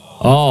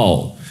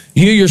all.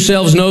 You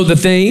yourselves know the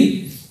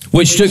thing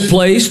which took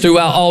place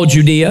throughout all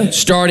Judea,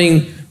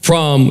 starting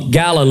from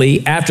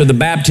Galilee after the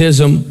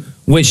baptism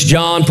which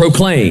John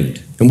proclaimed.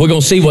 And we're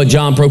going to see what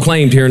John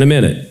proclaimed here in a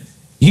minute.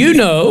 You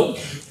know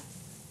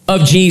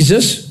of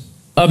Jesus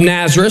of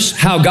Nazareth,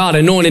 how God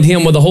anointed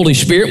him with the Holy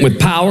Spirit and with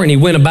power, and he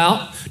went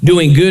about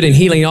doing good and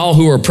healing all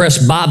who were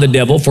oppressed by the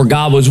devil, for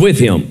God was with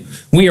him.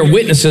 We are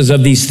witnesses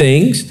of these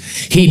things.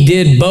 He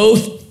did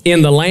both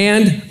in the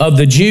land of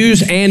the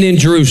Jews and in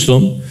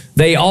Jerusalem.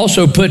 They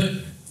also put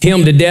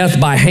him to death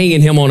by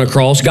hanging him on a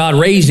cross. God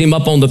raised him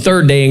up on the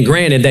third day and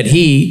granted that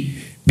he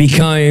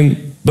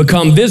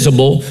become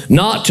visible,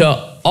 not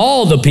to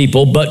all the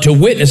people, but to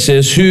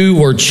witnesses who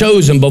were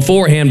chosen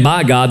beforehand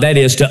by God, that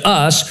is, to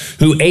us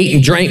who ate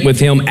and drank with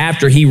him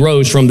after he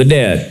rose from the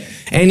dead.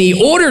 And he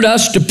ordered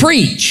us to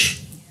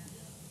preach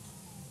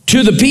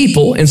to the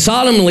people and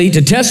solemnly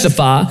to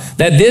testify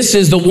that this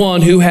is the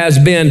one who has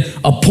been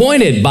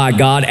appointed by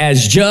God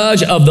as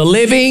judge of the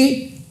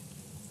living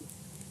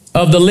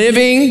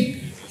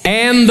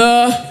and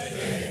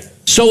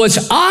so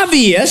it's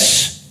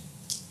obvious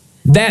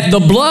that the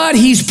blood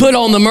he's put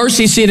on the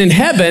mercy seat in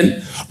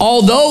heaven,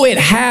 although it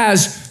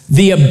has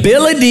the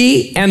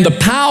ability and the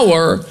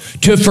power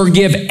to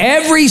forgive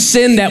every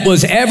sin that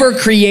was ever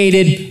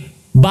created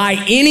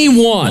by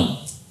anyone,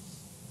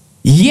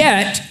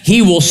 yet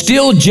he will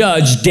still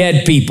judge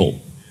dead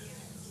people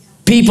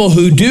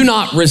who do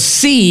not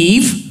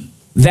receive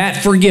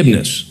that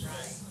forgiveness.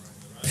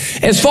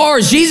 As far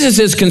as Jesus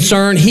is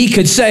concerned, he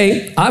could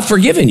say, I've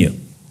forgiven you.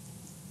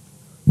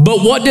 But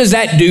what does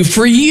that do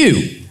for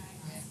you?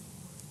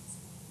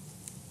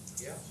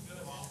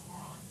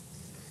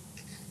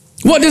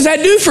 What does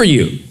that do for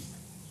you?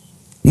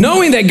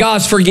 Knowing that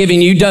God's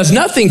forgiving you does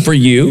nothing for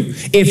you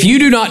if you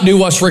do not do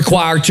what's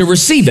required to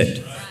receive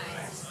it.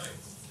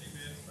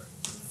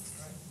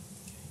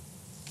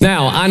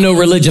 Now, I know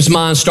religious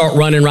minds start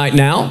running right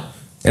now,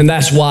 and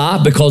that's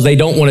why, because they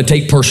don't want to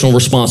take personal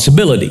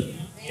responsibility.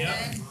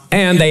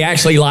 And they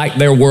actually like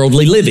their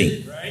worldly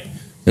living.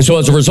 And so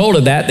as a result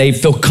of that, they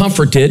feel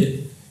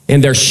comforted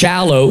in their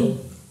shallow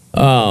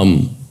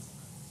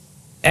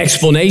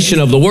explanation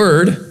of the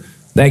word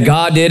that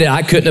God did it.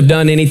 I couldn't have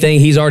done anything.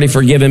 He's already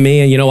forgiven me.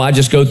 And, I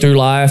just go through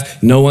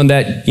life knowing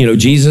that,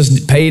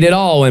 Jesus paid it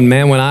all. And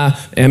man, when I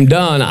am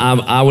done,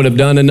 I would have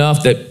done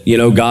enough that,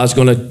 God's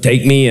going to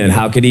take me in.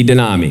 How could he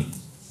deny me?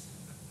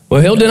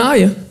 Well, he'll deny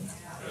you.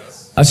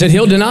 I said,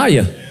 he'll deny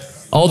you,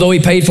 although he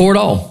paid for it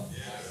all.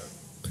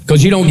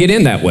 Because you don't get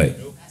in that way.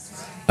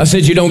 I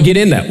said, you don't get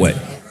in that way.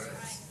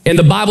 And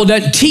the Bible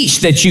doesn't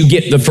teach that you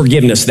get the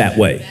forgiveness that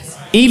way.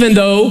 Even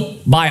though,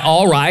 by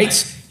all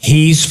rights,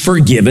 he's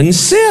forgiven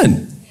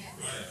sin.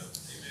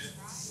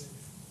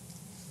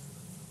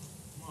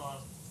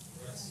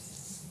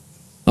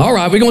 All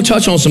right, we're going to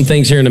touch on some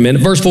things here in a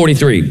minute. Verse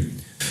 43.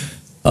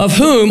 Of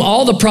whom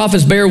all the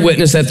prophets bear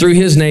witness that through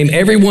his name,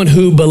 everyone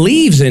who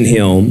believes in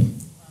him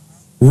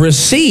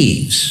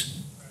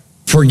receives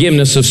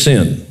forgiveness of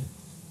sin.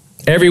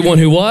 Everyone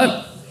who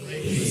what?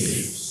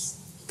 Believes.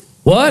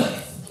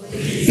 What?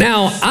 Believes.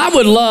 Now, I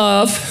would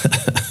love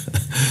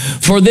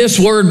for this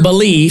word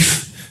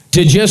belief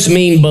to just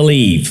mean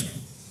believe.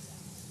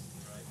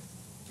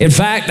 In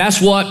fact,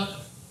 that's what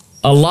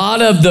a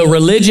lot of the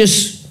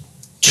religious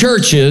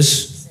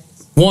churches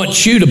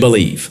want you to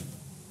believe.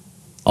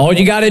 All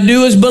you got to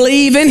do is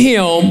believe in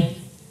him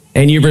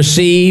and you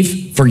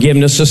receive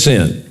forgiveness of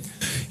sin.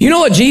 You know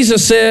what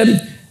Jesus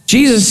said?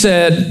 Jesus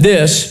said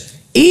this,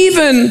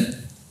 even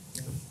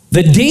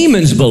the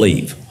demons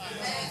believe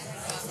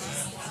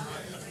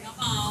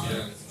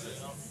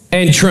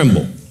and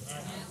tremble.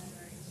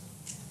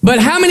 But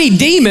how many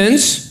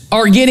demons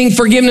are getting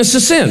forgiveness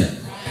of sin?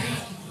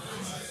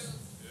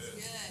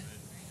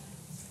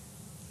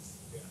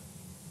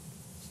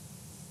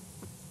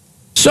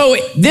 So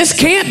this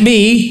can't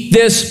be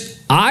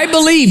this, I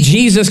believe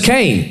Jesus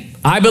came.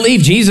 I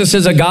believe Jesus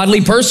is a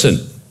godly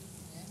person.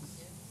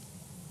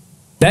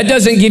 That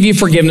doesn't give you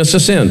forgiveness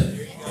of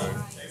sin.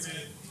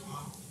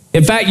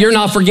 In fact, you're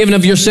not forgiven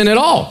of your sin at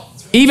all,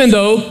 even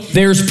though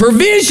there's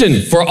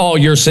provision for all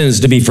your sins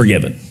to be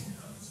forgiven.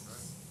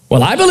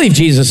 Well, I believe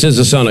Jesus is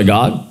the Son of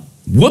God.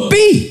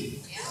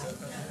 Whoopee.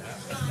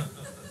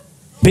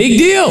 Big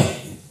deal.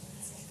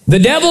 The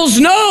devils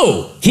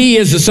know he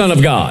is the Son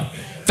of God.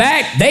 In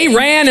fact, they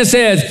ran and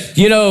said,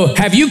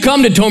 have you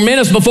come to torment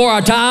us before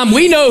our time?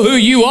 We know who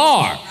you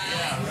are.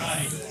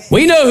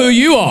 We know who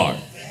you are.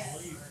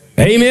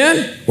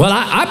 Amen. Well,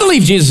 I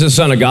believe Jesus is the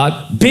Son of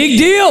God. Big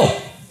deal.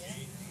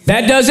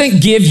 That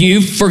doesn't give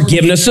you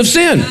forgiveness of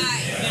sin.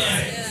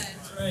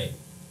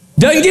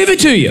 Doesn't give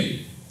it to you.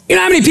 You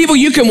know how many people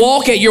you can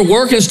walk at your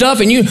work and stuff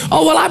and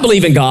I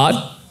believe in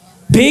God.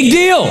 Big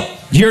deal.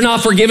 You're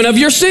not forgiven of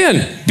your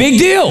sin. Big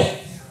deal.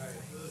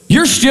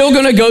 You're still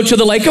going to go to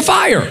the lake of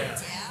fire.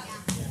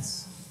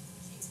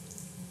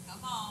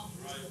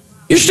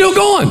 You're still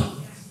going.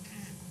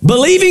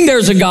 Believing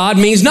there's a God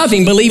means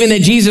nothing. Believing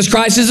that Jesus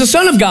Christ is the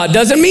Son of God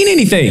doesn't mean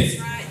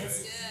anything.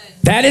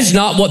 That is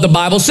not what the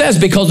Bible says,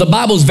 because the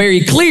Bible is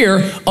very clear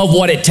of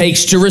what it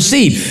takes to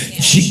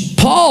receive.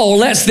 Paul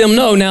lets them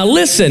know, now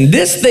listen,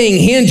 this thing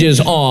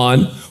hinges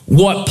on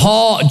what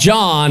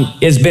John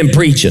has been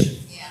preaching.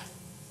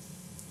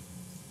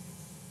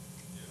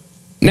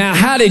 Now,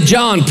 how did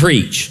John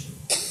preach?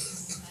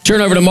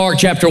 Turn over to Mark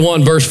chapter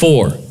 1, verse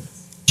 4.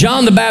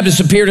 John the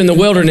Baptist appeared in the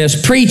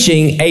wilderness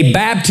preaching a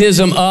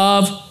baptism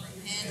of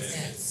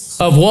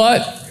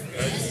what?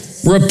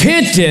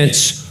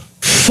 Repentance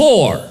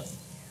for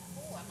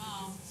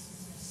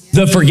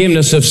the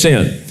forgiveness of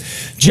sin.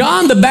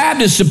 John the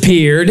Baptist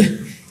appeared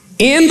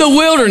in the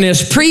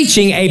wilderness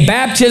preaching a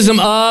baptism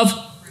of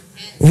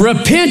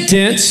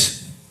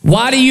repentance.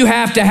 Why do you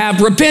have to have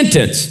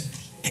repentance?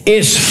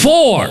 It's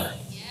for.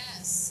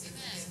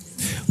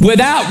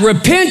 Without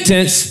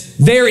repentance,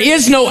 there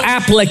is no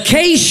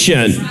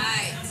application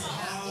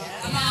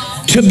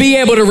to be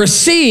able to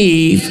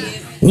receive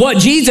what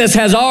Jesus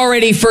has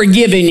already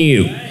forgiven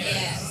you.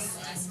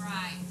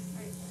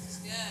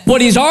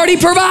 What he's already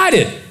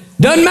provided.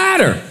 Doesn't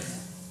matter.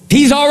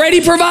 He's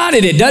already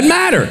provided it. Doesn't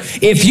matter.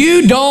 If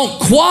you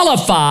don't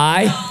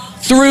qualify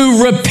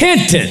through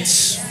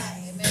repentance.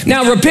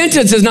 Now,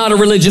 repentance is not a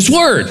religious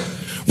word.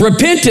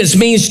 Repentance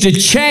means to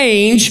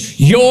change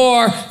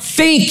your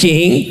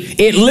thinking.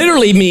 It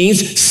literally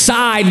means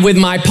side with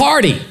my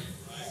party.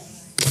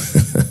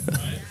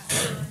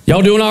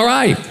 Y'all doing all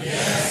right?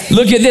 Yes.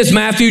 Look at this,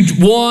 Matthew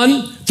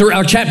 1,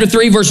 chapter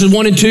 3, verses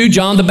 1 and 2.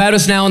 John the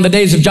Baptist, now in the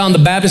days of John the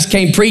Baptist,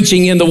 came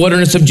preaching in the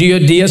wilderness of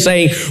Judea,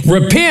 saying,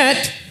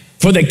 repent,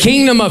 for the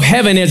kingdom of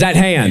heaven is at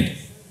hand.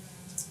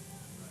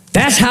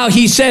 That's how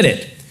he said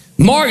it.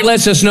 Mark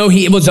lets us know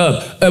it was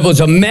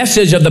a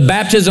message of the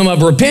baptism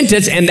of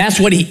repentance, and that's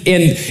what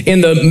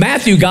in the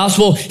Matthew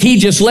gospel, he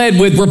just led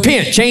with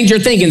repent. Change your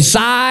thinking.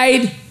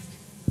 Side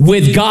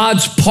with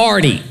God's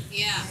party.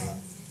 Yeah,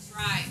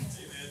 right.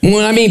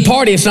 When I mean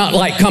party, it's not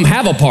like come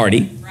have a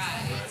party.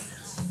 Right.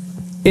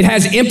 It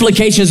has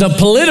implications of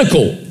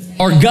political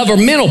or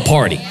governmental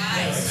party.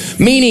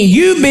 Meaning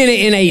you've been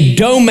in a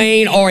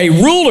domain or a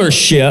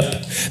rulership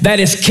that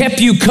has kept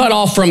you cut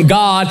off from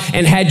God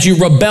and had you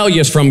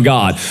rebellious from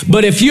God.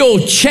 But if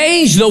you'll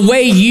change the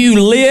way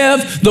you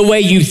live, the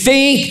way you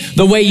think,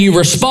 the way you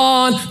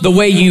respond, the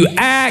way you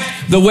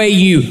act, the way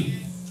you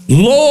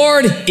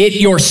lord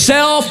it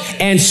yourself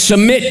and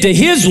submit to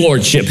his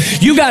lordship.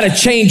 You got to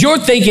change your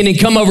thinking and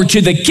come over to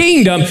the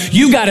kingdom.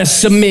 You got to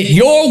submit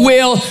your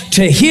will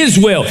to his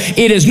will.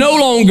 It is no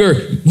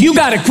longer, you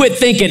got to quit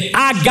thinking,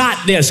 I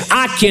got this,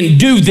 I can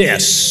do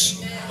this.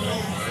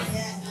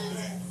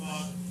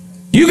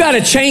 You got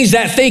to change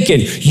that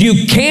thinking.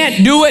 You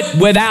can't do it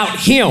without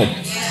him.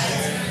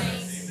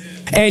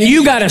 And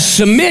you got to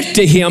submit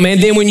to him.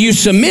 And then when you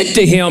submit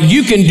to him,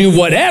 you can do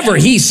whatever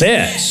he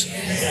says.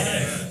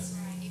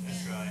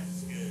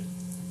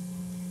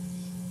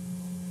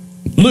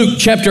 Luke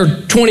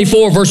chapter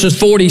 24, verses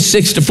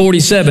 46 to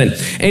 47.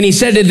 And he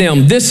said to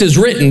them, this is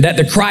written that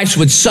the Christ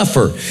would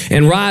suffer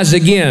and rise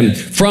again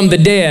from the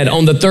dead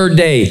on the third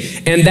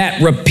day, and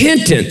that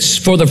repentance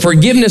for the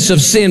forgiveness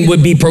of sin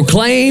would be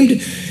proclaimed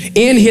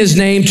in his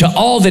name to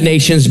all the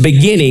nations,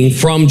 beginning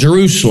from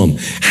Jerusalem.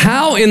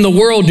 How in the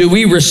world do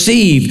we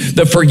receive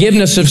the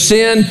forgiveness of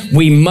sin?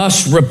 We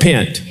must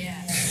repent.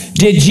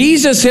 Did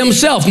Jesus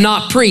himself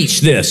not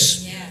preach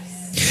this?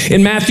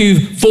 In Matthew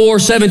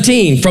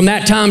 4:17, from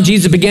that time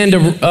Jesus began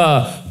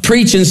to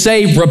preach and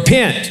say,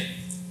 repent,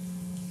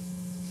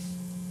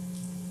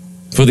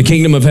 for the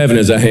kingdom of heaven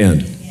is at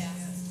hand.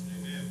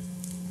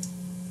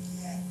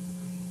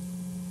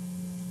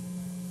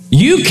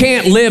 You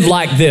can't live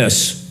like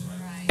this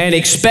and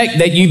expect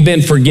that you've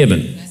been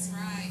forgiven.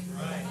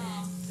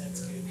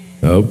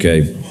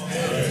 Okay.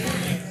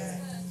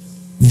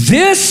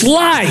 This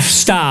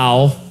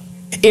lifestyle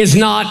is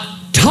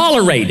not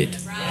tolerated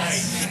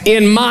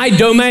in my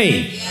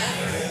domain.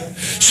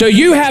 So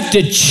you have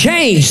to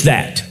change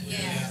that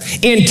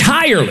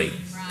entirely.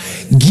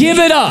 Give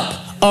it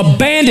up.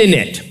 Abandon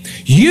it.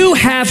 You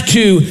have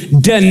to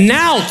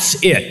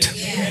denounce it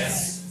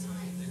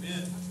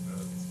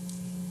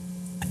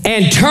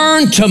and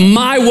turn to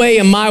my way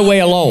and my way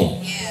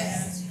alone.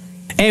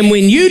 And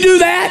when you do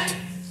that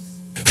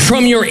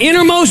from your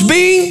innermost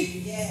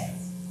being,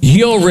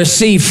 you'll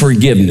receive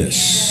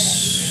forgiveness.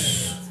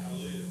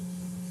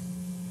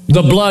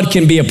 The blood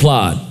can be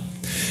applied.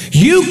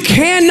 You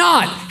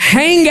cannot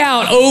hang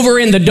out over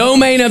in the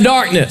domain of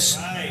darkness.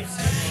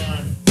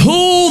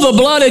 Pull the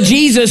blood of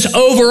Jesus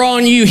over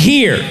on you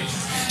here.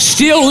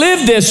 Still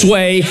live this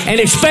way and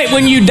expect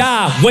when you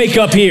die, wake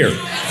up here.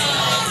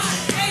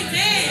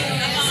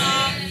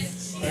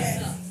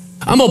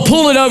 I'm going to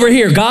pull it over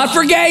here. God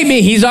forgave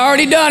me. He's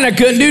already done. I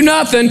couldn't do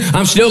nothing.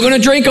 I'm still going to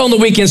drink on the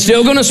weekend.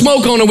 Still going to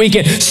smoke on the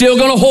weekend. Still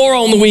going to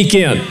whore on the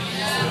weekend.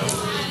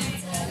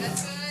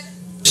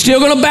 Still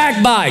going to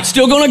backbite,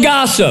 still going to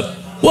gossip.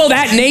 Well,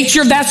 that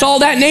nature, that's all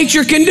that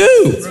nature can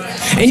do.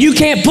 And you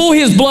can't pull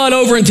his blood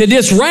over into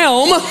this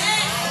realm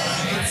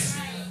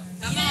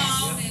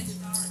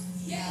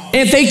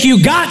and think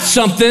you got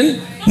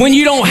something when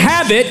you don't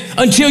have it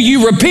until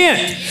you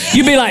repent.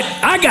 You be like,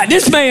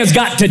 this man's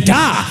got to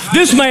die.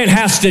 This man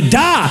has to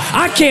die.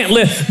 I can't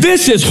live.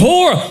 This is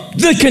horrible.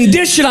 The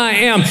condition I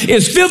am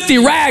is filthy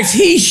rags.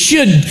 He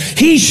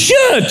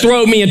should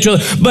throw me into,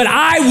 but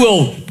I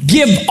will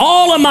give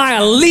all of my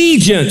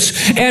allegiance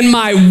and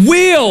my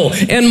will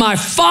and my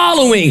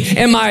following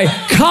and my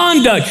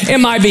conduct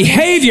and my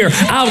behavior.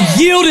 I'll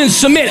yield and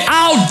submit.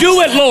 I'll do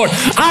it, Lord.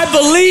 I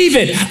believe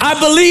it. I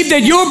believe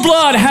that your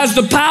blood has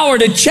the power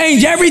to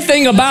change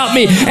everything about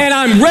me, and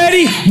I'm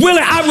ready,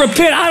 willing. I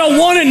repent. I don't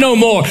want it no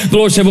more. The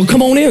Lord said, well,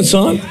 come on in,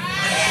 son.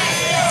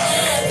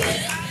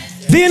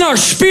 Then our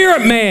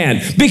spirit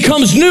man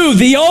becomes new.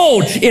 The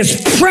old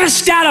is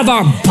pressed out of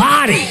our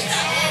body.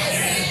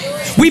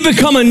 We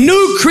become a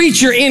new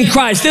creature in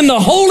Christ. Then the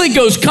Holy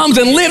Ghost comes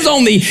and lives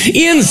on the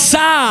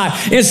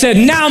inside and said,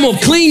 now I'm going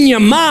to clean your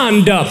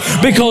mind up,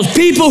 because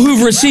people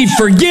who've received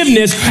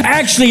forgiveness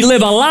actually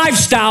live a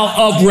lifestyle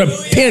of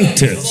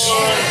repentance.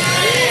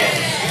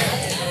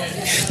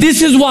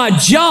 This is why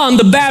John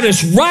the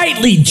Baptist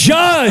rightly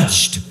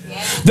judged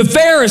the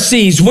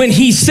Pharisees when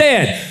he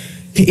said,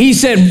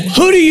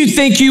 who do you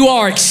think you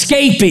are,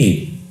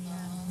 escaping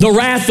the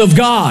wrath of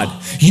God?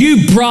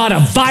 You brought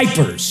of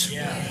vipers.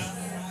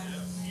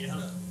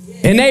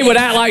 And they would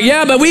act like,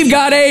 yeah, but we've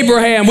got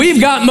Abraham, we've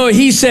got Mo.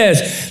 He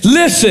says,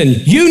 listen,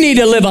 you need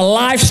to live a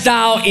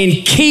lifestyle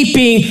in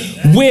keeping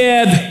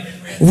with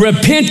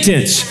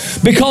repentance.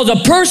 Because a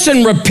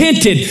person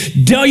repented,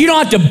 you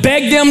don't have to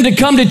beg them to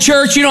come to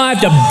church. You don't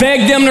have to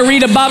beg them to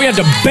read the Bible. You have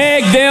to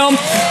beg them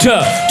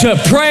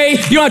to pray.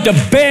 You don't have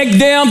to beg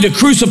them to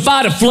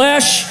crucify the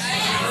flesh.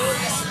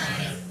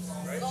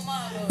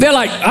 They're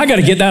like, I got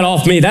to get that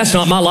off me. That's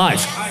not my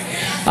life.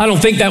 I don't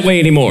think that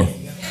way anymore.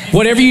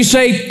 Whatever you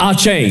say, I'll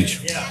change.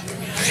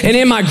 And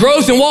in my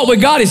growth and walk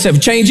with God, he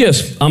said, change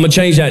this. I'm going to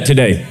change that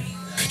today.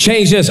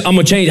 Change this. I'm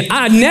going to change it.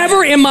 I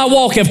never in my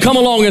walk have come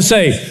along and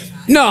say,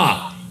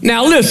 nah,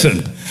 now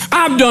listen,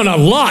 I've done a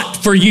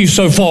lot for you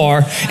so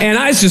far, and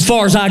that's as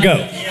far as I go.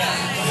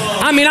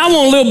 I mean, I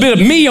want a little bit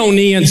of me on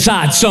the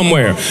inside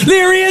somewhere.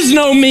 There is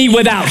no me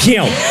without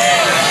him.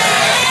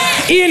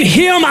 In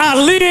him I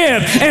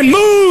live and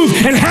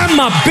move and have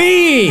my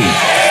being.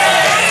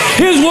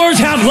 His words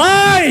have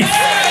life.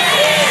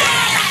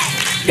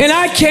 And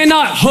I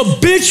cannot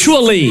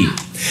habitually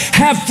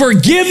have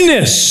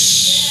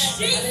forgiveness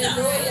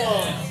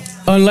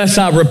unless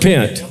I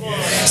repent.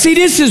 See,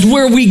 this is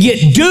where we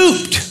get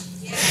duped,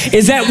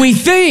 is that we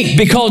think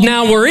because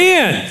now we're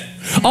in,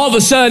 all of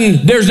a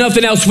sudden there's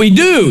nothing else we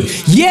do.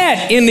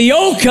 Yet in the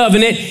old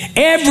covenant,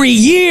 every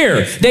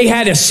year they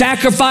had to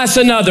sacrifice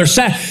another.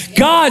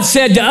 God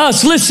said to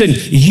us, listen,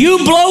 you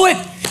blow it,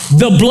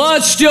 the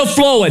blood's still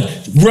flowing.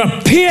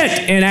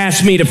 Repent and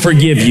ask me to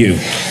forgive you.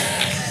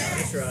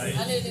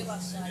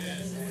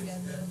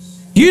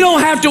 You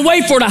don't have to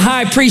wait for the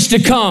high priest to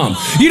come.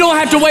 You don't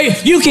have to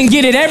wait. You can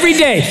get it every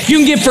day. You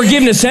can get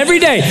forgiveness every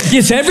day.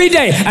 Yes, every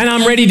day. And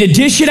I'm ready to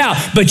dish it out.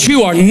 But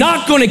you are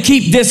not going to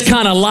keep this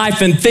kind of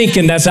life and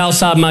thinking that's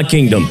outside my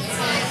kingdom.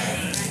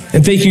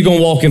 And think you're going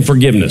to walk in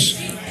forgiveness.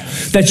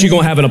 That you're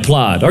going to have it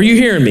applied. Are you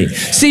hearing me?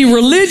 See,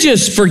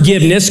 religious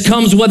forgiveness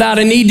comes without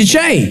a need to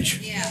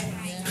change.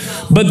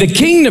 But the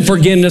kingdom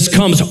forgiveness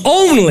comes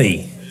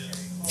only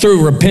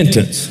through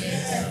repentance.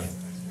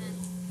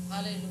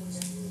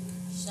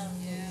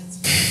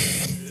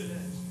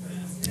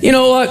 You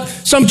know what?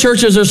 Some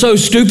churches are so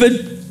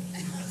stupid.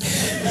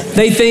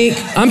 They think,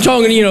 I'm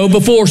talking,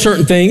 before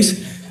certain things,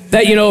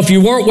 that, if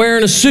you weren't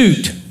wearing a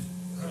suit,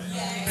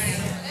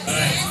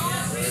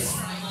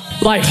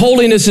 like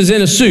holiness is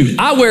in a suit.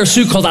 I wear a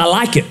suit because I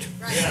like it.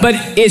 But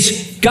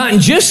it's gotten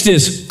just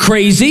as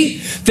crazy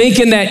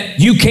thinking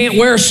that you can't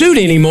wear a suit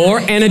anymore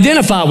and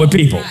identify with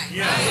people.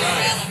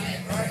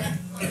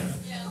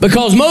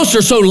 Because most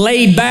are so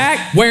laid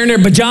back, wearing their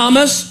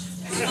pajamas,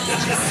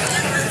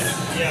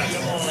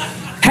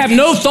 have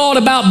no thought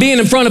about being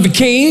in front of a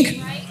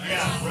king.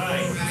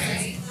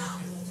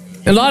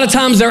 And a lot of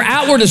times their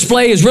outward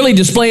display is really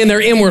displaying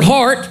their inward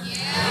heart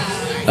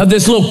of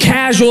this little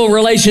casual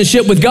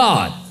relationship with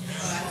God.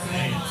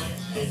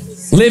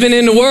 Living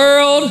in the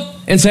world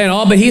and saying,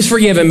 oh, but he's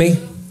forgiven me.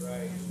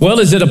 Well,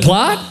 is it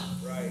applied?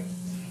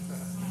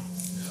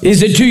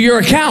 Is it to your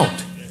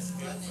account?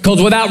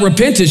 Because without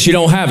repentance, you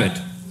don't have it.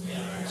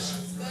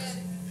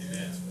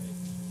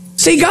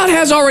 See, God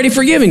has already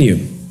forgiven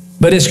you.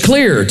 But it's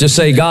clear to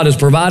say God has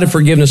provided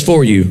forgiveness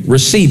for you.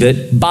 Receive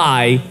it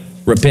by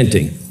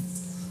repenting.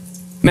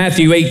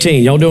 Matthew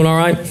 18. Y'all doing all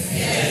right?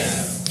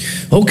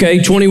 Yes.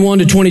 Okay, 21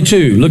 to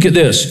 22. Look at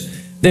this.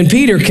 Then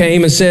Peter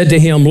came and said to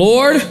him,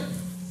 Lord,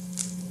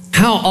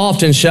 how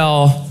often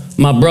shall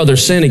my brother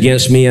sin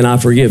against me and I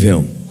forgive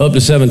him? Up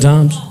to 7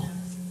 times?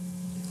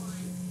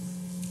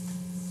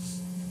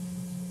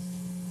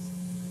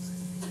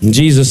 And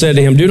Jesus said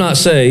to him, do not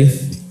say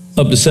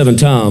up to 7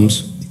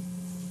 times,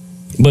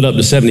 but up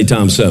to 70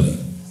 times 7.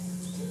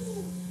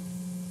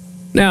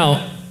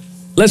 Now,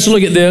 let's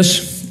look at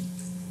this,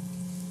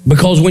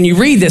 because when you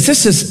read this,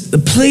 this is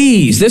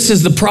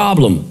the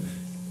problem.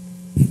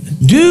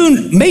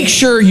 Make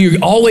sure you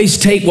always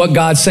take what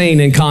God's saying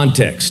in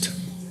context.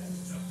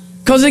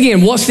 Because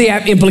again, what's the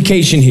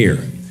implication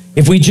here?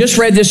 If we just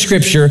read this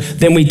scripture,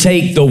 then we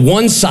take the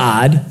one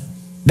side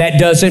that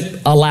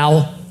doesn't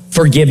allow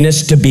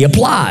forgiveness to be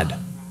applied.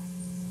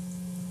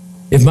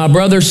 If my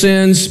brother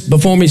sins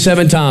before me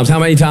 7 times, how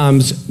many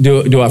times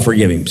do I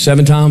forgive him?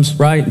 7 times,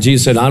 right?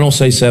 Jesus said, I don't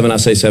say 7, I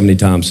say 70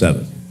 times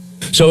 7.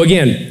 So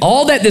again,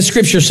 all that the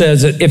scripture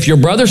says, that if your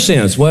brother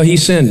sins, well, he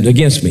sinned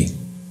against me.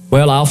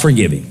 Well, I'll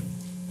forgive him.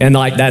 And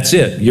that's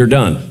it, you're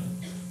done.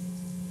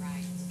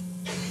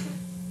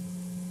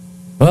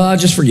 Well, I'll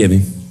just forgive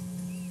him.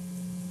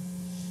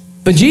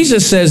 But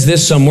Jesus says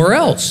this somewhere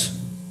else,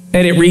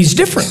 and it reads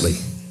differently.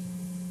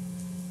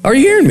 Are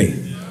you hearing me?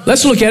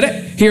 Let's look at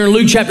it here in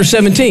Luke chapter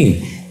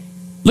 17.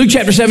 Luke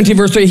chapter 17,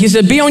 verse 3. He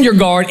said, be on your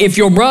guard. If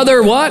your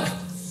brother, what?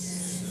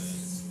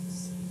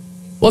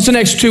 What's the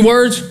next 2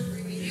 words?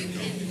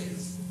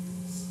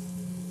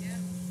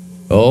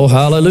 Oh,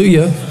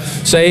 hallelujah.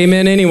 Say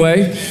amen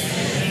anyway.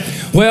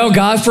 Well,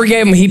 God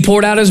forgave them. He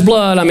poured out his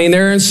blood. I mean,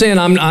 they're in sin.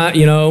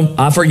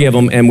 I forgive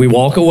them. And we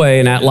walk away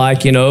and act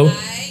like,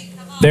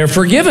 they're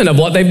forgiven of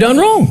what they've done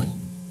wrong.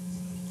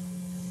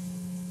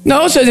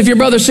 No, it says if your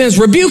brother sins,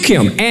 rebuke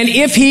him. And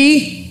if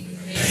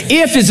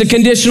is a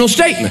conditional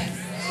statement.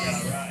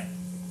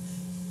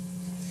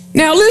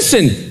 Now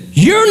listen,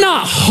 you're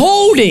not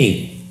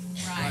holding.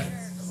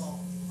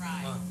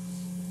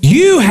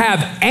 You have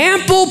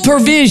ample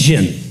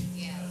provision.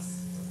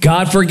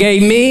 God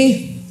forgave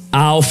me,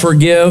 I'll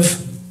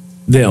forgive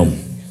them.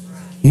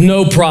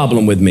 No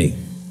problem with me.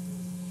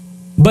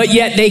 But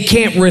yet they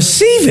can't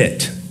receive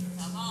it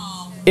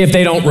if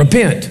they don't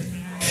repent.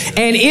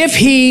 And if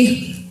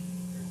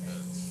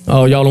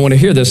oh, y'all don't want to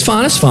hear this.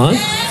 Fine, it's fine.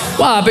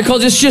 Why?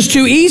 Because it's just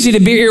too easy to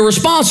be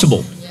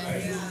irresponsible.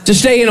 To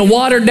stay in a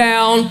watered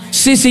down,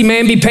 sissy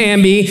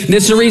mamby-pamby.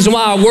 This is the reason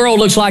why our world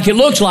looks like,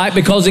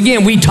 because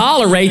again, we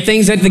tolerate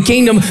things that the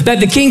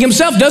king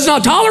himself does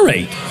not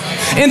tolerate.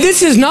 And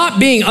this is not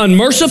being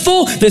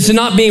unmerciful. This is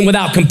not being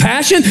without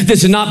compassion.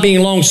 This is not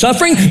being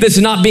long-suffering. This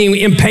is not being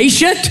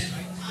impatient.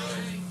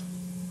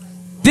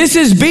 This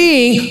is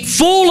being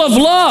full of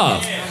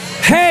love.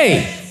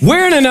 Hey,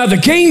 we're in another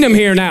kingdom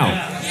here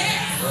now.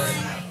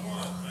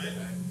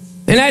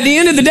 And at the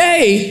end of the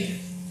day,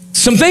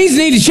 some things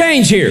need to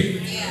change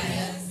here.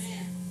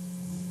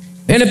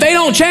 And if they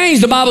don't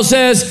change, the Bible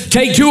says,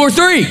 take 2 or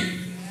 3.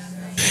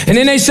 And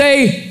then they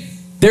say,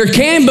 there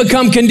can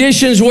become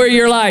conditions where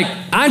you're like,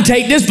 I'd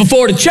take this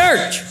before the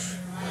church.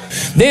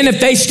 Then if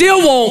they still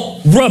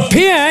won't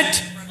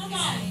repent,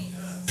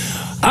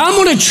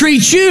 I'm going to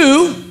treat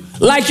you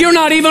like you're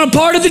not even a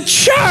part of the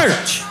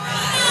church.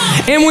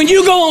 And when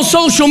you go on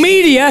social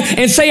media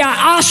and say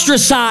I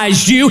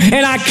ostracized you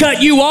and I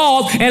cut you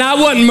off and I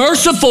wasn't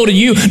merciful to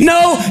you,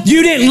 no,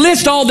 you didn't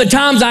list all the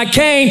times I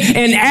came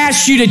and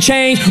asked you to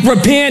change,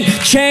 repent,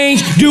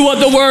 change, do what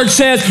the word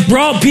says,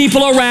 brought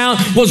people around,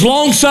 was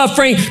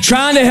long-suffering,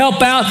 trying to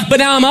help out, but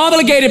now I'm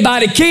obligated by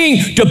the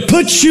king to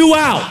put you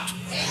out.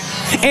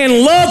 And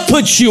love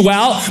puts you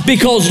out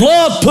because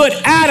love put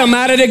Adam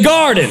out of the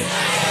garden.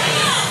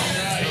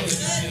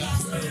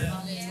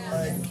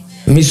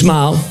 Let me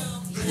smile.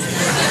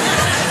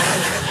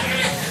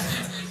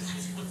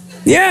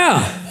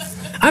 Yeah.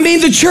 I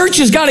mean, the church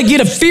has got to get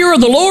a fear of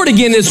the Lord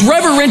again, this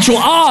reverential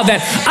awe that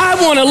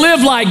I want to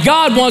live like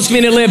God wants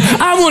me to live.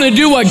 I want to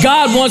do what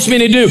God wants me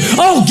to do.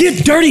 Oh,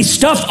 get dirty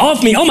stuff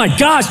off me. Oh my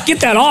gosh, get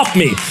that off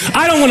me.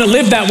 I don't want to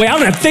live that way. I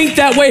don't want to think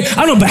that way.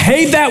 I don't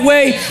behave that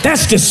way.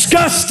 That's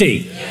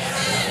disgusting.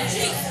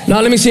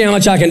 Now, let me see how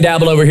much I can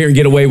dabble over here and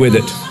get away with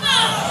it.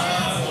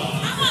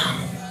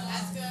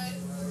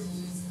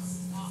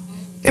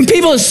 And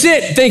people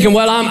sit thinking,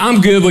 well, I'm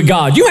good with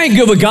God. You ain't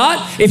good with God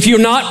if you're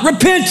not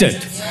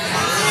repentant.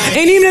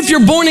 And even if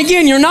you're born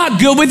again, you're not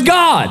good with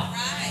God.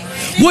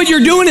 What you're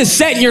doing is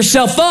setting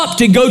yourself up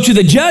to go to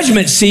the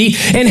judgment seat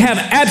and have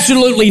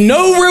absolutely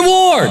no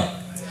reward.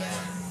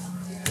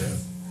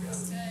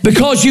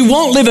 Because you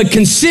won't live a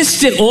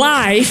consistent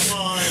life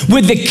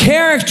with the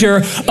character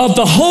of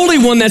the Holy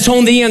One that's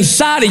on the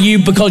inside of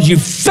you because you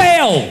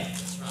failed.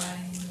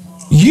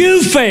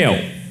 You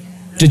failed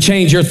to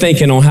change your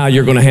thinking on how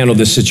you're going to handle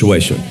this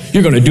situation.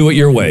 You're going to do it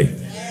your way.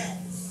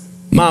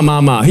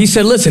 He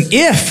said, listen,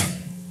 if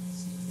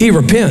he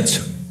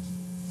repents,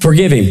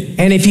 forgive him.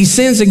 And if he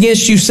sins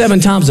against you 7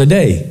 times a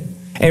day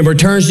and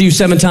returns to you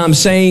 7 times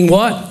saying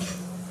what?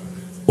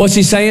 What's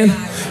he saying?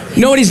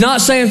 You know what he's not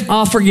saying?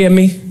 Oh, forgive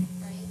me.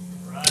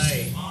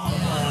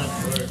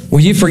 Will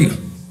you forgive?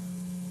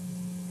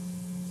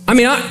 I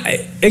mean,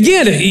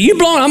 again, you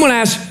blowing. I'm going to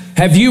ask,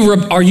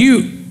 are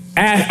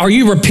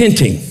you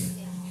repenting?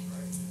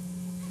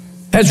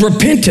 Has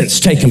repentance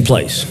taken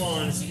place?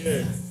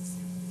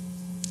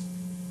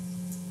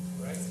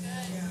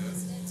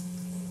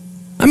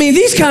 I mean,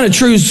 these kind of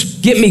truths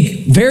get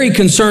me very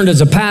concerned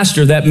as a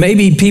pastor that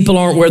maybe people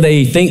aren't where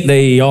they think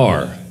they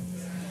are.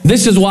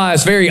 This is why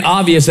it's very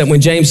obvious that when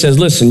James says,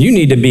 listen, you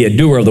need to be a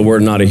doer of the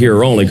word, not a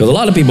hearer only. Because a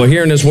lot of people are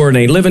hearing this word and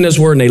they live in this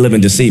word and they live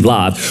in deceived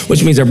lives,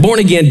 which means they're born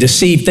again,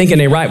 deceived, thinking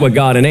they're right with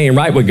God and they ain't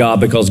right with God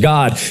because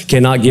God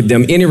cannot give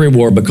them any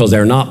reward because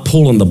they're not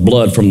pulling the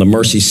blood from the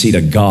mercy seat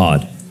of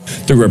God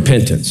through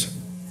repentance.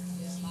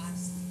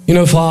 You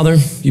know, Father,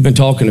 you've been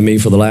talking to me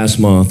for the last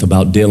month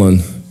about dealing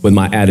with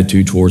my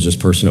attitude towards this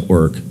person at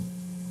work.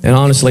 And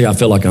honestly, I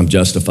feel like I'm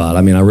justified.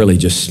 I mean, I really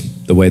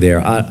just, the way they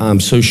are, I'm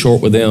so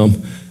short with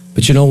them.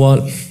 But you know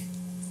what?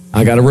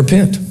 I got to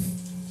repent.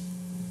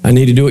 I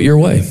need to do it your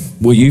way.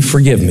 Will you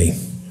forgive me?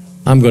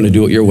 I'm going to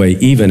do it your way,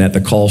 even at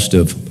the cost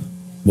of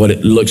what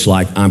it looks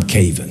like I'm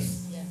caving.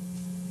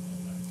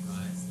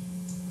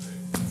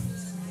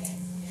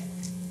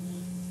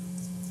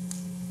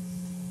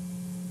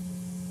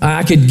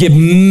 I could give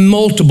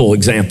multiple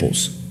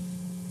examples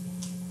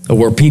of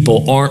where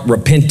people aren't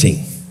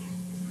repenting.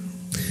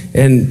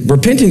 And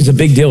repenting is a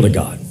big deal to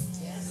God.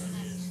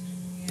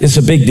 It's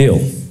a big deal.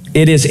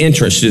 It is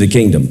interest to the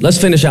kingdom.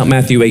 Let's finish out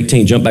Matthew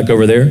 18. Jump back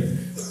over there.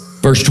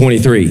 Verse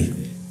 23.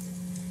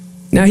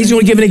 Now he's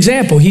going to give an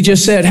example. He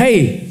just said,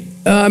 hey,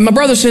 my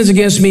brother sins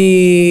against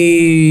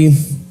me,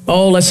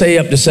 let's say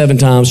up to 7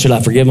 times. Should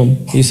I forgive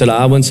him? He said,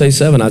 I wouldn't say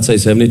 7. I'd say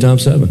 70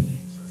 times 7.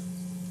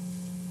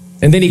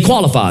 And then he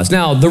qualifies.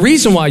 Now, the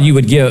reason why you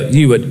would,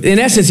 in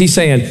essence, he's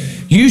saying,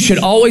 you should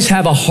always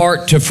have a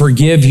heart to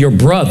forgive your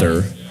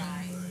brother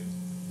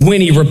when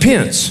he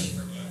repents.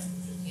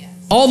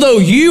 Although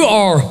you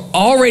are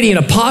already in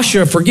a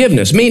posture of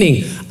forgiveness,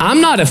 meaning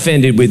I'm not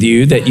offended with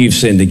you that you've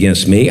sinned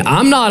against me.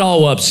 I'm not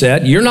all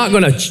upset. You're not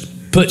going to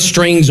put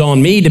strings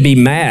on me to be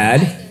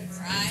mad.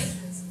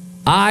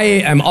 I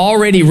am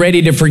already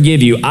ready to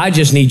forgive you. I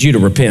just need you to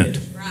repent.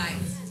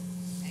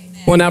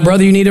 Well, now,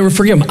 brother, you need to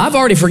forgive them. I've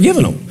already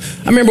forgiven them.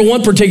 I remember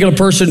one particular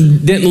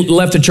person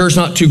left the church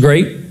not too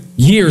great,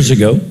 years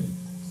ago.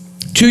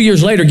 2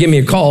 years later, give me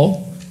a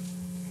call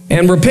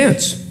and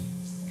repents.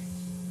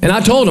 And I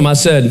told him, I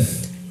said,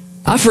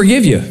 I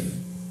forgive you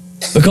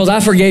because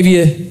I forgave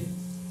you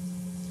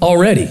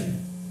already.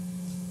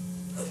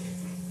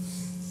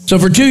 So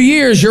for 2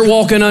 years, you're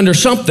walking under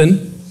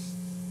something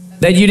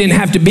that you didn't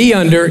have to be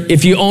under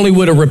if you only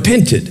would have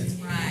repented.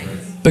 Right.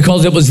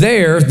 Because it was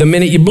there the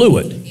minute you blew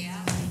it.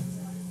 Yeah.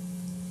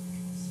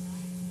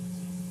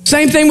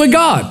 Same thing with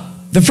God.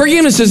 The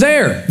forgiveness is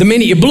there the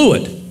minute you blew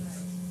it.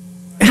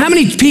 How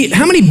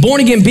many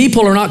born-again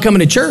people are not coming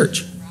to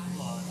church?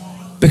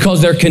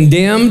 Because they're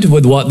condemned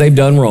with what they've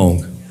done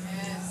wrong.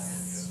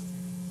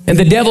 And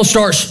the devil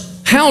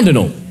starts hounding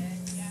them.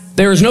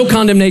 There is no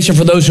condemnation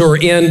for those who are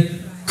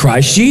in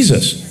Christ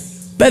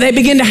Jesus. But they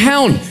begin to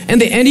hound.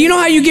 And you know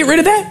how you get rid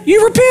of that?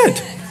 You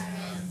repent.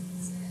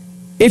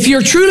 If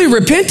you're truly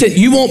repentant,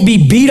 you won't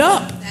be beat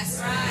up. That's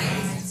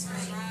right. That's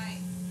right.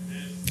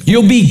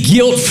 You'll be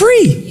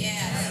guilt-free.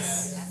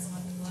 Yes.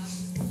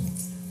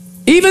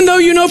 Even though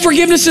you know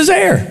forgiveness is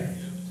there.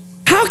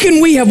 How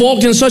can we have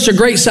walked in such a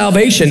great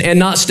salvation and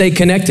not stay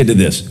connected to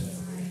this?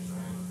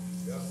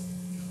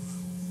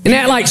 And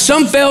that like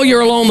some failure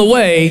along the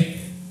way,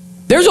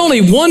 there's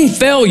only one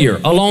failure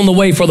along the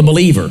way for the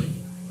believer,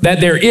 that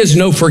there is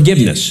no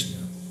forgiveness,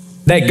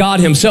 that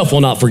God himself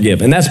will not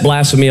forgive, and that's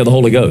blasphemy of the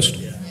Holy Ghost.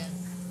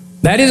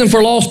 That isn't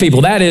for lost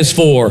people. That is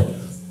for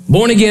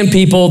born-again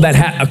people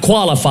that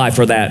qualify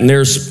for that, and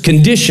there's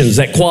conditions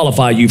that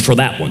qualify you for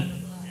that one.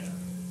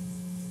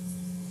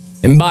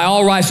 And by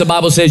all rights, the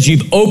Bible says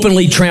you've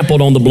openly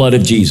trampled on the blood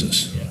of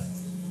Jesus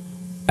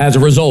as a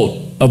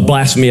result of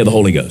blasphemy of the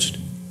Holy Ghost.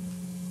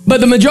 But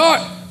the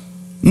majority,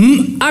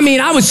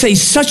 I would say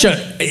it's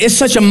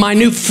such a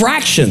minute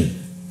fraction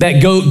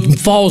that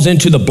falls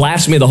into the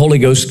blasphemy of the Holy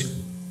Ghost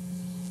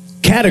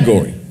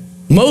category.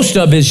 Most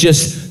of it is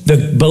just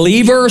the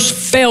believer's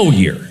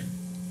failure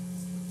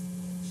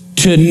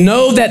to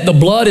know that the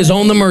blood is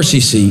on the mercy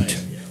seat,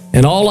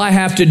 and all I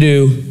have to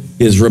do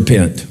is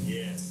repent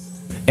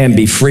and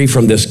be free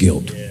from this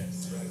guilt.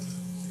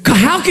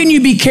 How can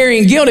you be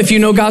carrying guilt if you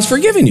know God's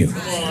forgiven you?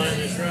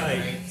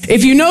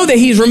 If you know that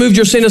he's removed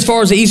your sin as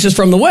far as the east is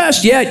from the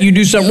west, yet you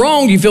do something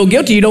wrong, you feel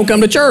guilty, you don't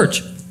come to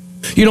church.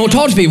 You don't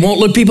talk to people, won't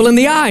look people in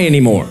the eye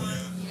anymore.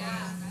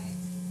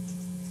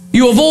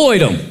 You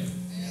avoid them.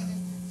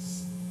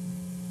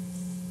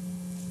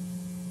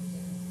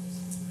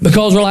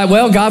 Because we're like,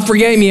 well, God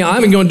forgave me.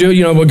 I'm going to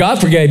do it, well, God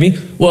forgave me.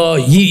 Well,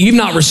 you've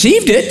not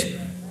received it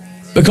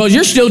because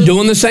you're still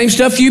doing the same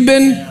stuff you've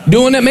been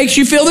doing that makes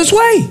you feel this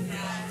way.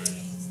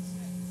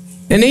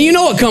 And then you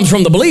know it comes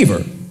from the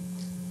believer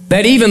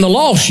that even the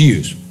lost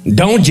use.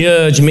 Don't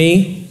judge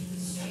me.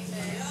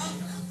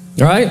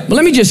 All right? Well,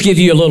 let me just give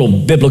you a little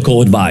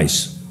biblical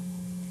advice.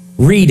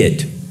 Read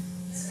it.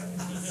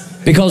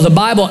 Because the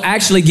Bible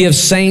actually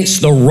gives saints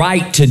the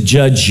right to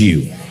judge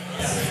you.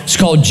 It's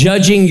called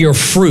judging your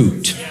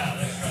fruit.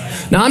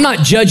 Now, I'm not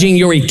judging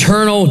your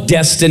eternal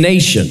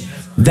destination.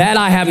 That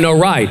I have no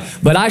right.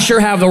 But I sure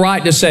have the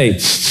right to say,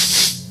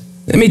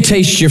 let me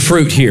taste your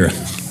fruit here.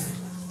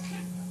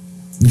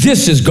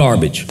 This is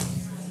garbage.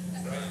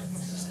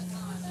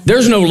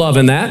 There's no love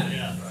in that.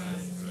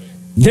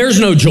 There's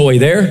no joy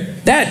there.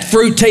 That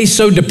fruit tastes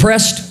so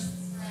depressed.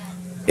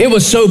 It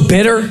was so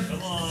bitter.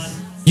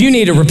 You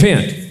need to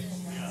repent.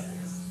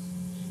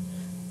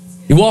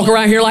 You walk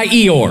around here like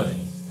Eeyore.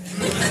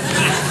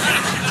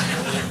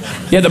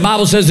 Yeah, the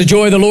Bible says the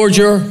joy of the Lord's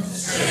your.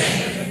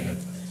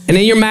 And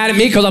then you're mad at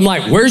me because I'm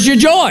like, where's your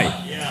joy?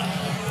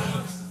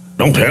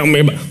 Don't tell me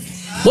about.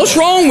 What's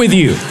wrong with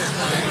you?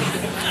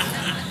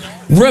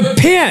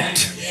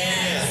 Repent.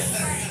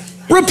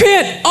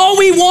 Repent. All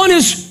we want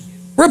is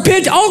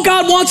repent. All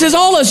God wants is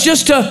all us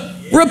just to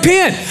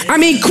repent. I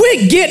mean,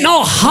 quit getting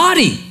all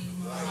haughty.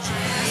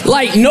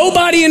 Like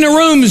nobody in the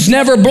room has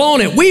never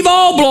blown it. We've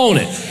all blown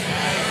it.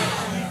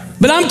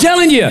 But I'm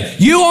telling you,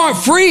 you aren't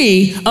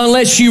free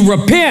unless you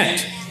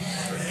repent.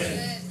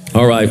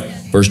 All right,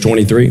 verse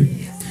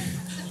 23.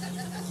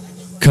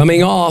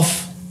 Coming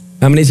off.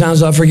 How many times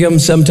do I forgive him?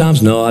 7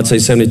 times? No, I'd say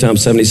 70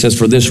 times 7. He says,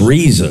 for this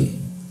reason.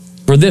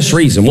 For this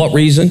reason. What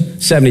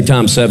reason? 70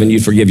 times 7, you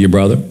forgive your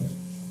brother.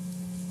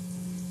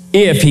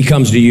 If he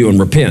comes to you and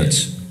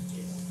repents.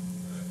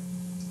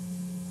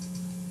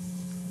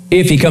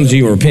 If he comes to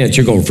you and repents,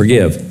 you're going to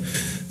forgive.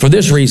 For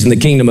this reason, the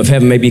kingdom of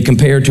heaven may be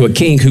compared to a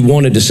king who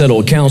wanted to settle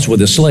accounts with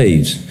his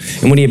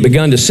slaves. And when he had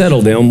begun to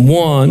settle them,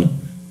 one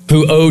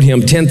who owed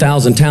him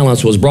 10,000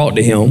 talents was brought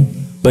to him.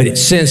 But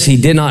since he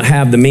did not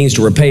have the means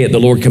to repay it, the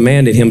Lord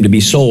commanded him to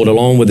be sold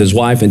along with his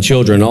wife and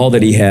children, all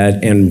that he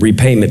had, and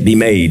repayment be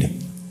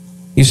made.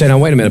 You say, now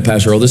wait a minute,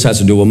 Pastor Earl, this has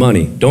to do with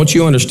money. Don't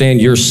you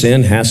understand your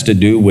sin has to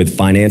do with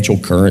financial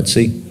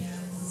currency?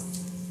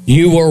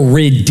 You were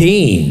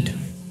redeemed.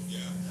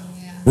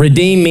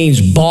 Redeemed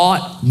means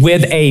bought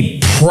with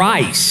a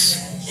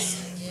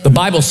price. The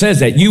Bible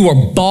says that. You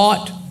were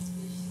bought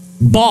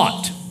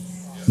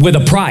with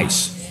a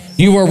price.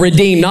 You were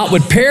redeemed not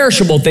with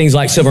perishable things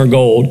like silver and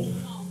gold,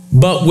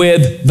 but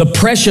with the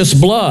precious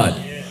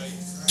blood.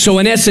 So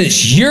in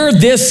essence, you're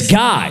this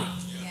guy.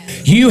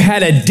 You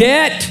had a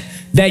debt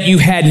that you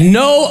had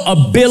no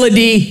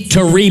ability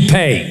to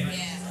repay.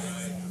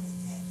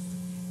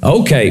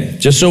 Okay,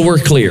 just so we're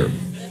clear.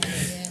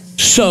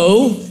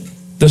 So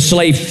the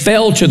slave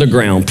fell to the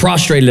ground,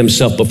 prostrated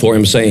himself before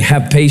him, saying,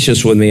 have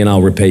patience with me and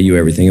I'll repay you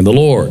everything. And the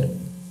Lord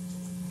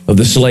of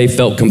the slave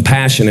felt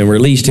compassion and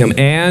released him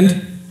and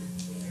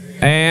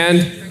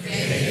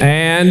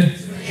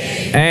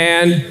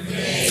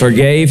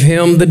forgave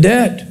him the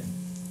debt.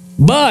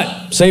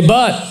 But, say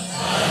but.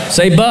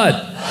 Say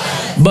but.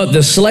 But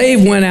the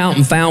slave went out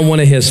and found one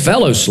of his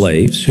fellow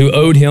slaves who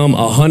owed him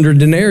 100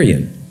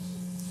 denarii.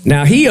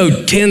 Now he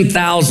owed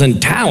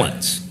 10,000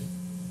 talents.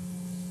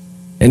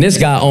 And this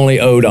guy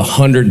only owed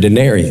 100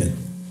 denarii.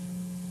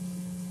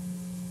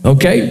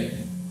 Okay?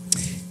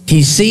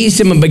 He seized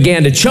him and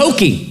began to choke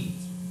him,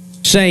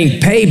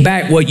 saying, pay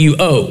back what you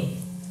owe.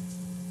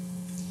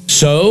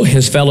 So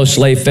his fellow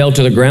slave fell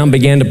to the ground,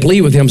 began to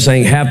plead with him,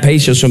 saying, have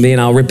patience with me and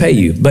I'll repay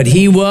you. But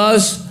he's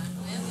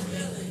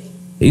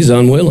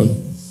unwilling.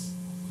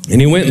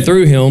 And he went and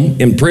threw him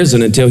in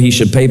prison until he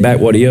should pay back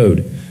what he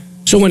owed.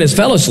 So when his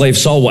fellow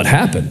slaves saw what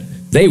happened,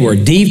 they were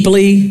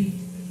deeply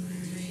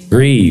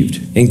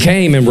grieved and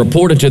came and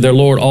reported to their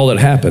Lord all that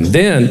happened.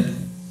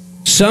 Then,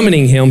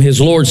 summoning him, his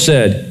Lord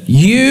said,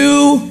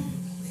 you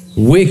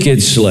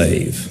wicked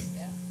slave,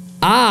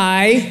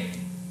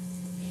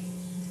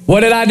 what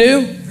did I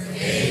do?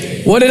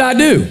 What did I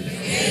do?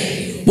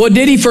 Well,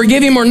 did he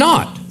forgive him or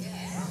not?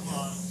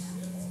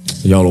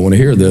 Y'all don't want to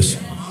hear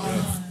this.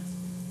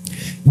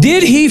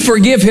 Did he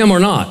forgive him or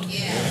not?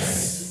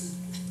 Yes.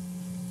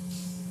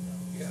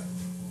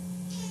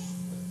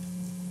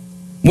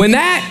 When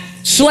that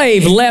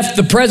slave left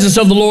the presence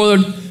of the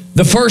Lord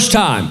the first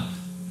time,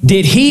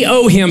 did he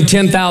owe him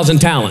 10,000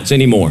 talents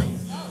anymore?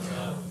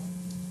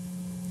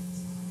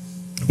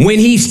 When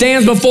he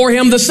stands before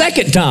him the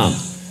second time,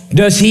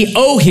 does he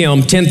owe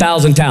him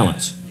 10,000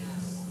 talents?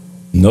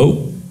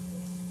 Nope.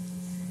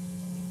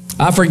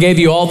 I forgave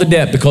you all the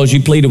debt because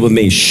you pleaded with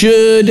me.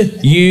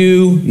 Should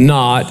you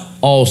not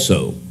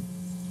also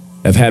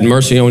have had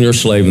mercy on your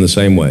slave in the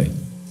same way?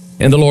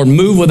 And the Lord,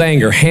 moved with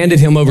anger, handed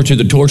him over to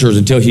the torturers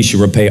until he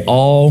should repay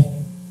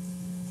all.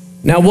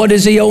 Now, what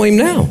does he owe him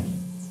now?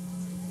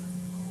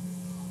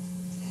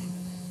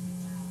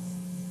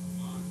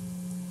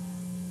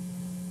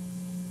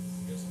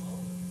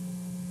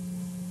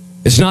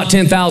 It's not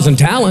 10,000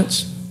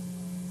 talents.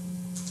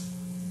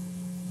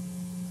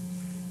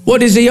 What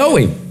does he owe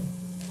him?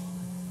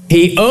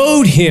 He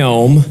owed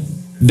him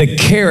the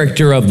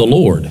character of the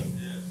Lord.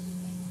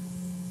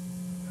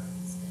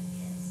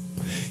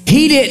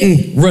 He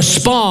didn't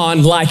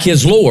respond like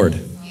his Lord.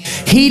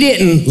 He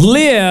didn't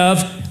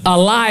live a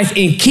life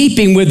in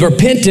keeping with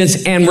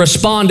repentance and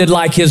responded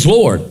like his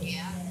Lord.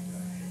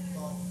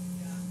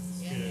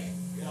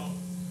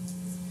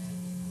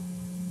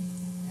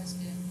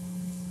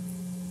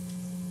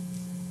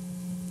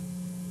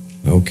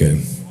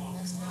 Okay.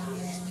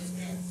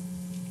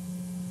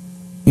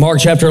 Mark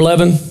chapter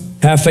 11,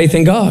 have faith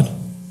in God.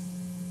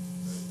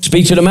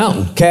 Speak to the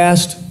mountain,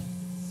 cast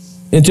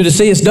into the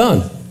sea, it's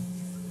done.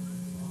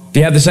 If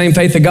you have the same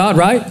faith of God,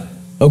 right?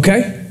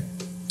 Okay.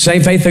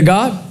 Same faith of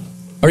God.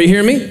 Are you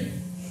hearing me?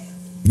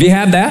 If you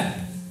have that,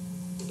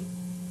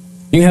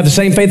 you can have the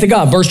same faith of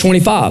God. Verse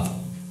 25.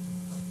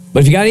 But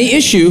if you got any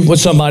issue with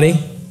somebody,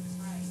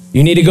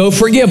 you need to go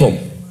forgive them.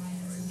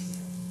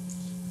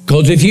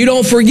 Because if you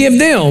don't forgive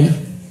them,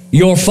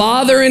 your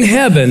Father in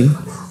heaven.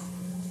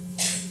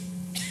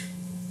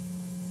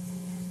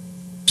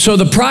 So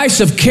the price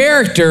of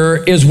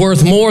character is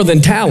worth more than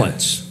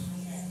talents.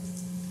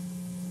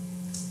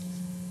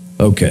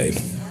 Okay.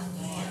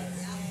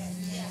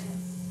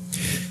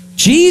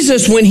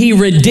 Jesus, when he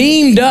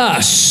redeemed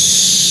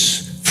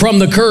us from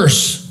the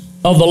curse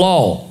of the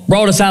law,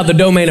 brought us out of the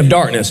domain of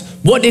darkness,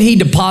 what did he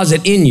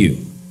deposit in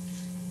you?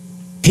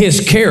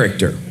 His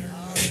character,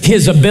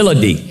 his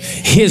ability,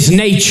 his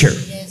nature.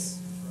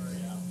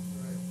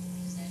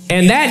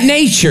 And that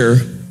nature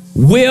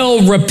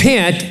will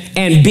repent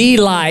and be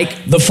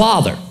like the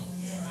Father.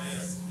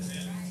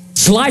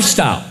 It's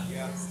lifestyle.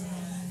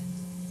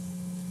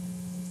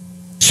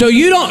 So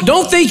you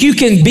don't think you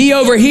can be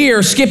over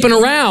here skipping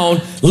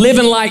around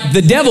living like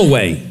the devil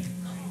way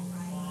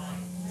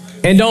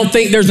and don't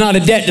think there's not a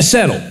debt to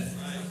settle.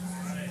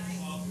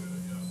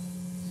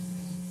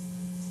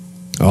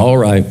 All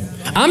right.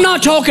 I'm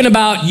not talking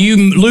about you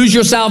lose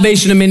your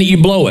salvation the minute you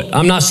blow it.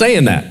 I'm not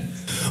saying that.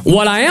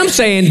 What I am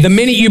saying, the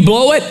minute you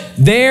blow it,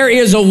 there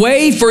is a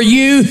way for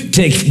you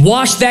to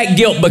wash that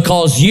guilt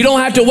because you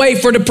don't have to wait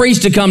for the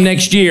priest to come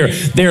next year.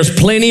 There's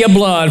plenty of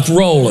blood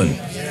rolling.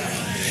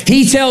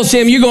 He tells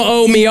him, you're going to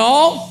owe me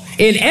all.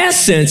 In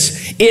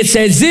essence, it's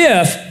as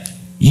if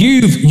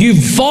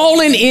you've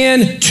fallen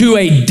into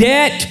a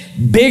debt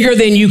bigger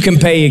than you can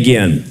pay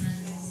again.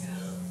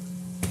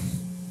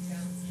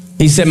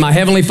 He said, my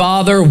heavenly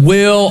Father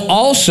will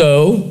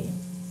also,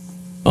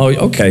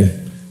 oh, okay.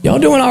 Y'all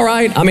doing all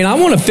right? I mean, I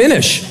want to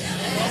finish.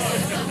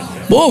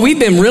 Boy, we've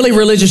been really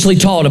religiously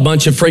taught a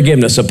bunch of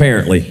forgiveness,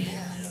 apparently.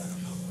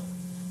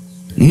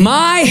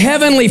 My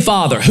heavenly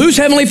Father. Who's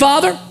heavenly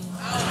Father?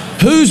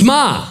 Who's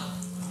my?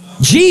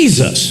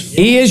 Jesus.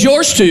 He is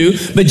yours too,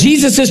 but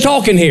Jesus is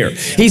talking here.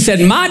 He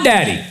said, my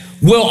daddy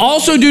will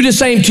also do the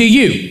same to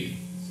you.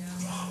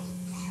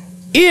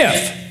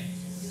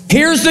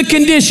 Here's the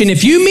condition.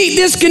 If you meet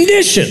this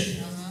condition,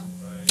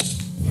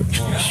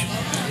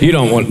 You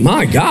don't want,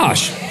 my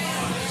gosh.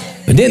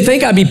 I didn't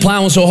think I'd be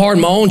plowing so hard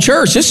in my own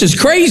church. This is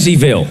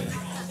crazyville.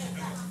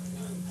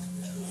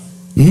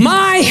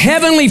 My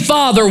heavenly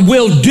Father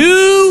will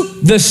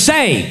do the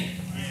same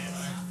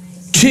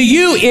to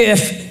you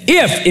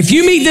if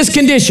you meet this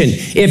condition,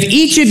 if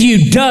each of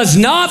you does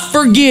not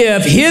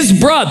forgive his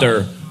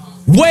brother,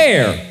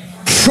 where?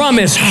 From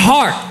his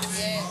heart.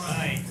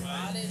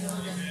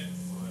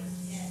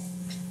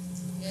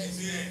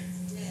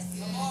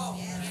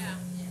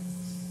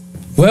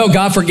 Well,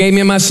 God forgave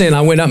me my sin. I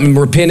went up and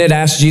repented,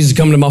 asked Jesus to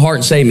come into my heart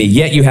and save me.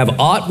 Yet you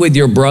have aught with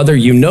your brother.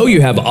 You know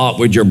you have aught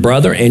with your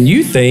brother, and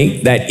you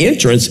think that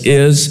entrance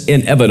is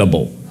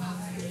inevitable.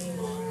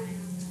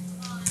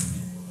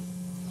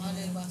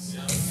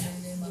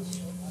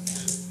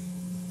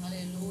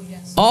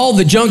 All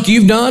the junk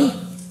you've done?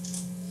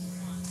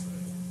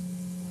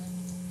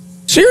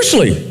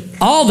 Seriously,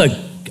 all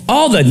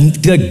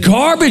the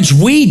garbage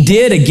we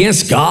did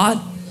against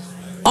God,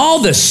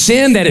 all the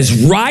sin that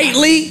is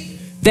rightly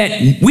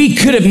that we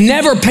could have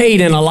never paid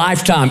in a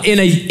lifetime, in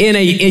a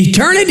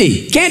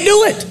eternity. Can't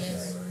do it.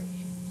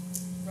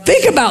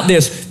 Think about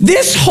this.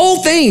 This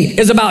whole thing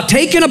is about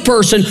taking a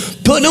person,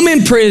 putting them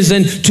in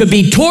prison to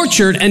be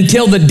tortured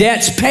until the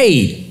debt's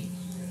paid.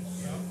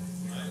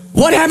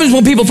 What happens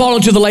when people fall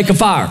into the lake of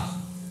fire?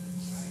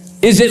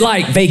 Is it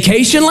like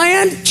vacation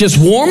land,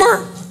 just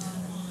warmer?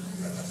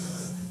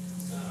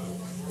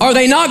 Are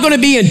they not going to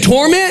be in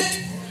torment?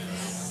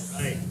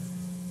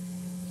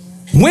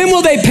 When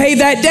will they pay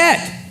that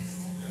debt?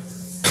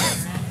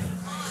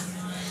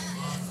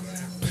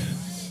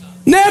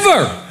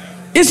 Never.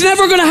 It's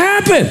never going to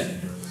happen.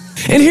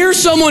 And here's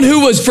someone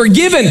who was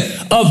forgiven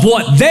of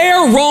what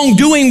their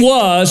wrongdoing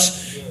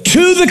was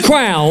to the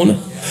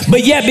crown,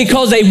 but yet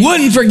because they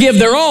wouldn't forgive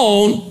their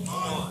own,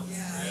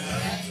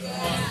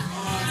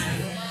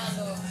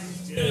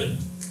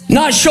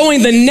 not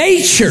showing the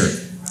nature.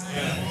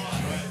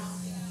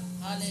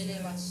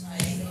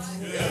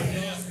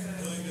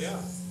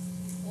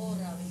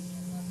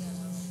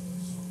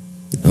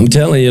 I'm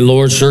telling you,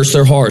 Lord, search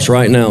their hearts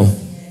right now.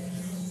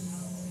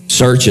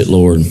 Search it,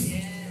 Lord.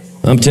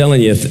 I'm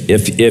telling you,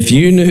 if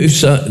you knew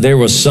there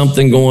was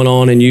something going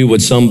on in you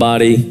with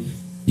somebody,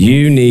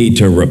 you need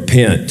to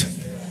repent.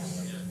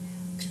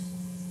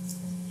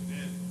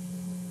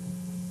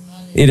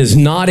 It is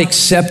not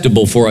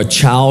acceptable for a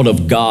child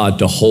of God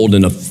to hold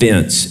an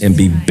offense and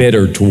be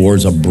bitter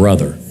towards a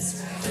brother.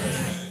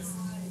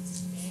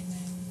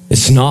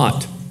 It's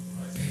not.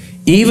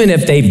 Even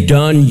if they've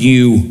done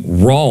you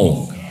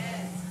wrong,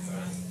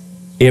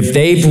 if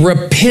they've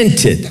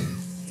repented,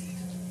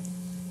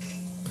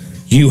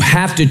 you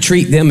have to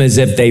treat them as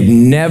if they've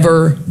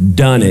never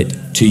done it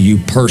to you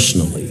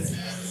personally.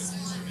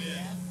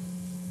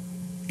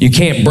 You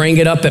can't bring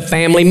it up at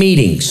family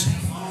meetings.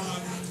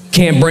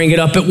 Can't bring it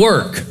up at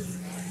work.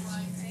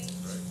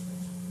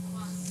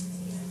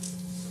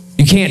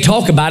 You can't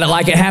talk about it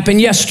like it happened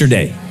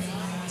yesterday.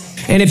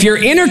 And if you're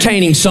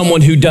entertaining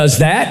someone who does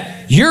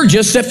that, you're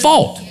just at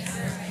fault.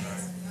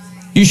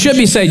 You should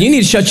be saying, you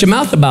need to shut your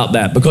mouth about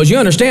that because you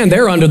understand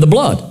they're under the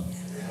blood.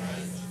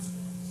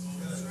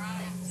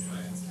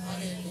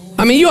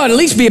 I mean, you ought to at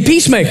least be a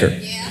peacemaker.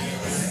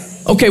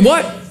 Okay,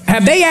 what?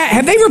 Have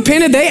they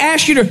repented? They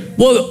asked you to,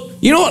 well,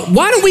 you know what?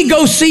 Why don't we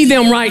go see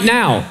them right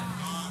now?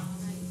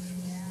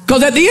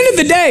 Because at the end of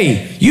the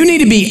day, you need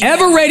to be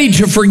ever ready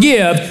to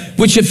forgive,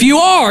 which if you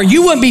are,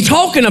 you wouldn't be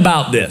talking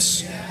about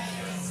this.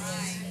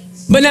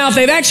 But now if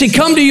they've actually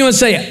come to you and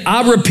say,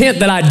 I repent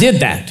that I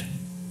did that,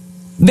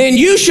 then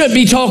you should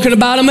be talking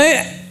about them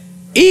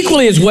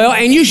equally as well,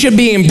 and you should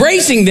be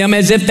embracing them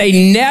as if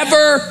they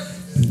never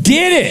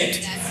did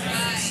it.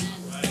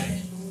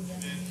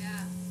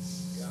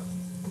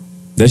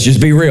 Let's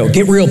just be real.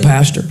 Get real,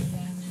 Pastor.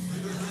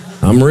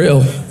 I'm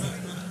real.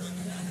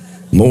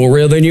 More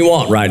real than you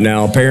want right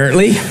now,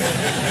 apparently.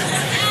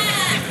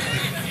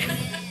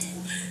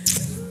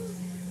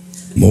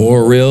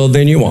 More real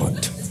than you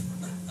want.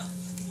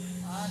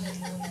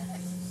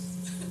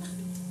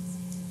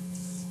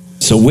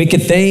 It's a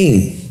wicked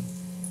thing.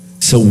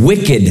 It's a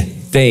wicked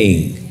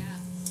thing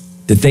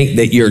to think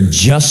that you're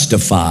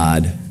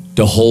justified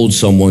to hold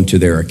someone to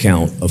their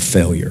account of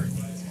failure.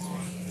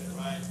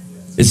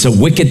 It's a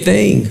wicked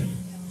thing.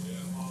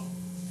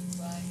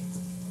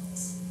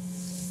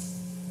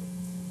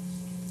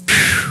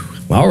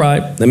 Whew. All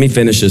right, let me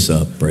finish this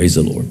up. Praise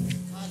the Lord.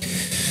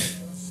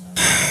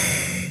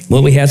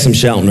 Well, we had some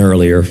shouting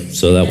earlier,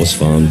 so that was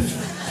fun.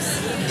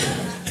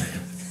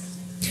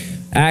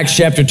 Acts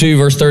chapter 2,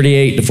 verse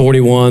 38 to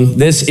 41.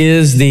 This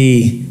is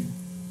the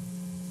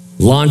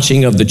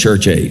launching of the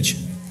church age.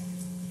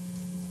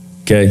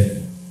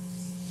 Okay.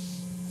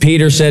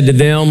 Peter said to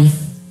them,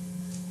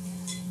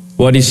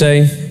 what did he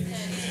say?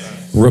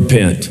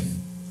 Repent.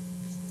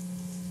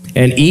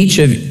 And each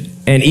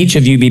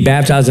of you be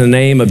baptized in the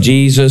name of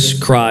Jesus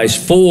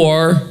Christ,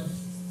 for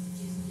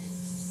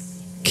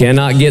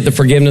cannot get the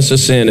forgiveness of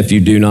sin if you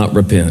do not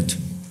repent.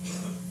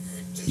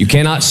 You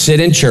cannot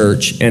sit in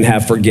church and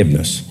have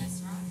forgiveness.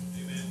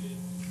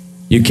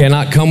 You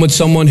cannot come with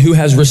someone who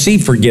has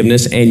received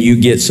forgiveness and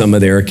you get some of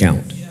their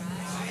account.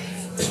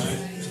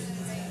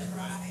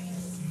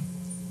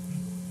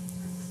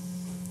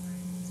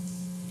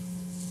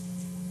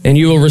 And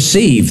you will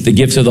receive the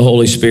gift of the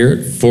Holy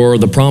Spirit, for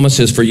the promise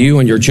is for you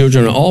and your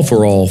children and all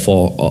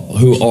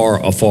who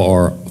are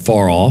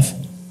far off,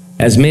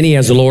 as many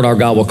as the Lord our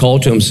God will call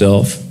to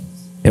himself.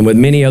 And with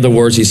many other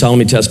words, he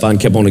solemnly testified and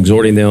kept on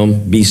exhorting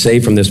them, be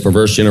saved from this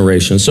perverse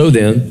generation. So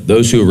then,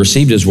 those who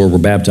received his word were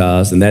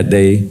baptized, and that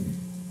day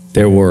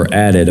there were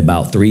added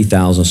about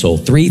 3,000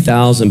 souls.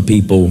 3,000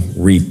 people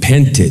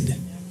repented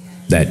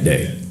that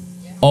day.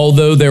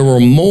 Although there were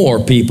more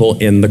people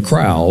in the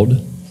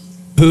crowd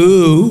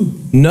who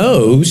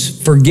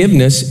knows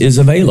forgiveness is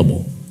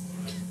available,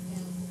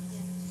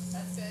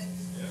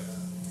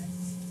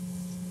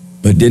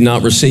 but did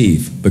not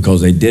receive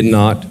because they did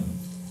not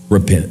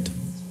repent.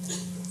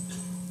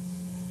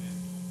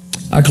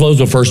 I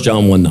close with 1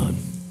 John 1:9.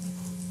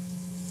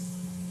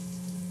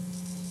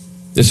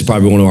 This is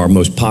probably one of our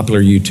most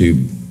popular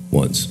YouTube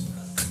ones.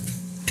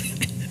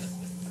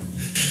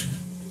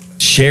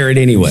 Share it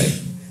anyway.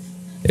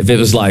 If it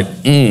was like,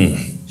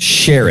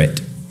 share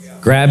it.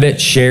 Grab it,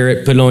 share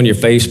it, put it on your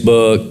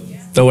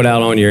Facebook, throw it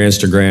out on your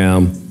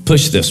Instagram,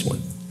 push this one.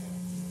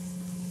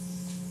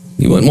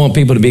 You wouldn't want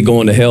people to be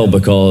going to hell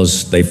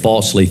because they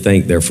falsely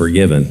think they're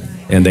forgiven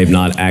and they've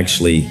not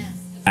actually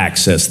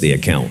accessed the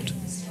account.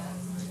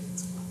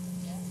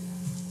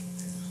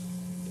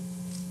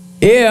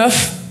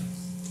 If,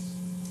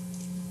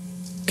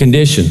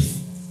 condition,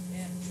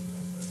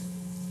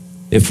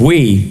 if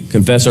we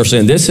confess our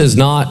sin, this is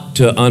not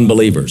to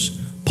unbelievers.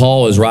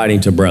 Paul is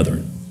writing to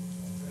brethren.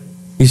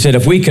 He said,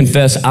 if we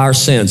confess our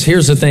sins,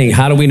 here's the thing,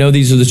 how do we know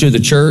these are to the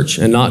church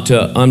and not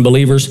to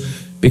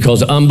unbelievers?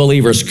 Because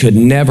unbelievers could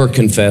never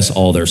confess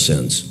all their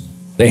sins.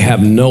 They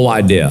have no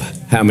idea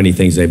how many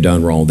things they've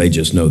done wrong. They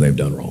just know they've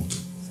done wrong.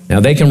 Now,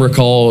 they can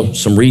recall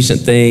some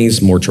recent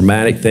things, more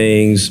traumatic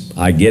things.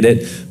 I get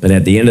it. But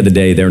at the end of the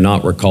day, they're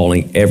not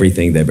recalling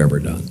everything they've ever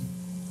done.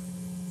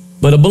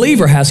 But a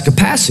believer has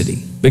capacity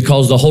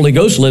because the Holy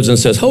Ghost lives and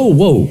says, oh,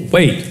 whoa,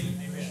 wait,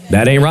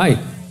 that ain't right.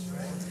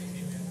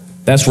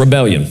 That's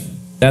rebellion.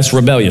 That's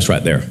rebellious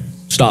right there.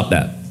 Stop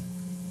that.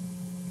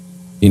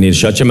 You need to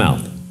shut your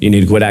mouth. You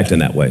need to quit acting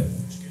that way.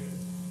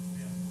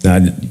 Now,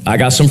 I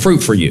got some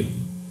fruit for you.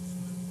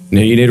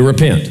 Now you need to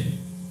repent. You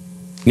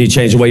need to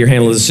change the way you're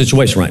handling the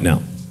situation right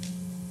now.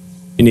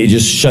 You need to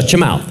just shut your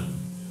mouth.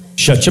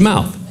 Shut your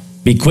mouth.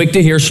 Be quick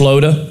to hear,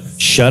 slow to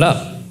shut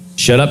up.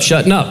 Shut up,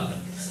 shutting up.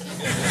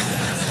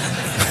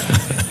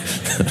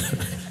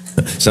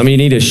 Some of you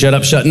need to shut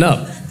up, shutting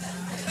up.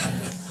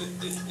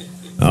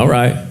 All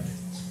right.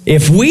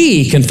 If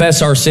we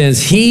confess our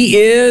sins, he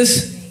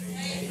is,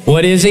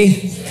 what is he?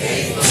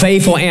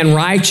 Faithful and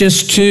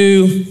righteous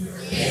to.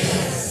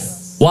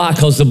 Why?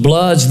 Because the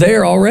blood's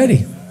there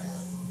already.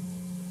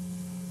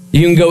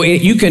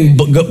 You can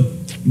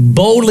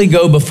boldly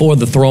go before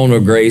the throne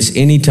of grace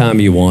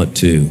anytime you want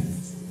to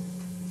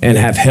and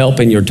have help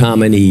in your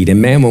time of need. And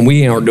man, when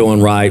we aren't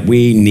doing right,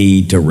 we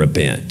need to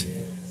repent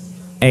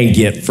and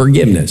get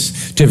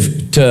forgiveness.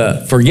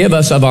 To forgive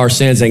us of our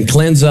sins and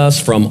cleanse us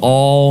from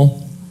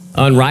all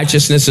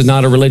unrighteousness is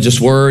not a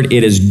religious word.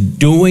 It is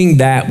doing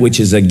that which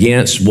is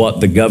against what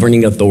the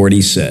governing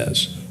authority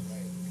says.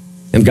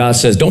 And God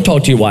says, don't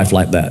talk to your wife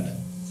like that.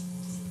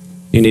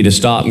 You need to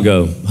stop and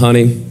go,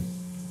 honey,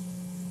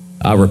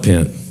 I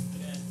repent.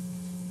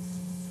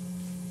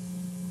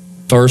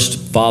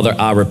 First, Father,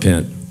 I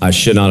repent. I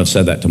should not have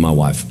said that to my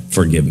wife.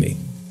 Forgive me.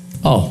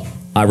 Oh,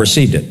 I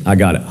received it. I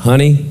got it.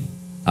 Honey,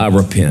 I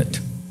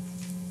repent.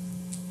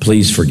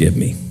 Please forgive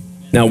me.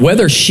 Now,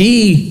 whether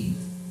she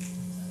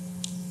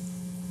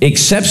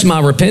accepts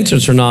my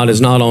repentance or not is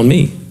not on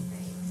me.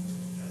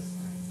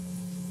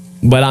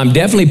 But I'm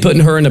definitely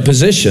putting her in a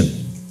position,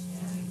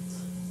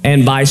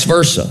 and vice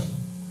versa,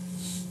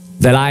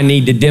 that I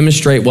need to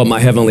demonstrate what my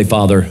Heavenly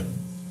Father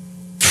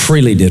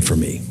freely did for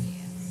me.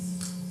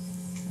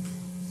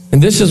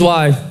 And this is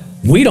why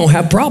we don't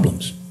have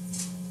problems.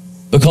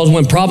 Because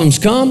when problems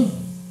come,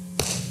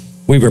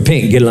 we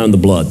repent and get it under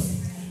the blood.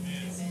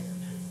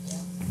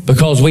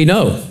 Because we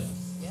know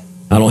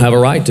I don't have a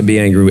right to be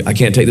angry. I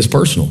can't take this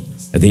personal.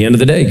 At the end of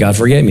the day, God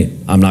forgave me.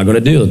 I'm not going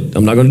to do it.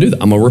 I'm not going to do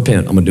that. I'm going to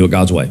repent. I'm going to do it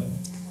God's way.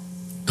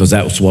 Because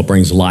that's what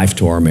brings life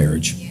to our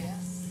marriage.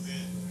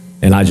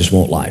 And I just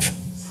want life.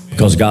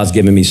 Because God's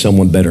given me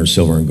someone better than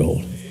silver and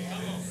gold.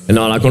 And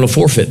I'm not going to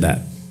forfeit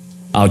that.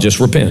 I'll just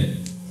repent.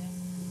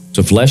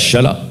 So flesh,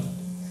 shut up.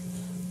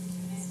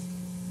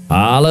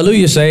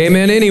 Hallelujah. Say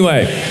amen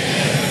anyway.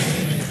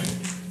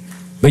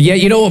 But yet,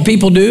 you know what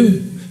people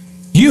do?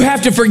 You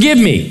have to forgive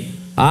me.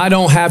 I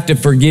don't have to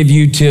forgive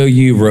you till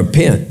you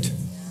repent.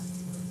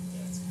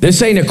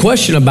 This ain't a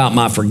question about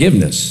my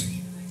forgiveness.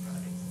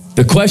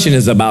 The question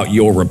is about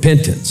your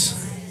repentance.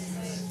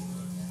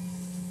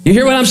 You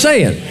hear what I'm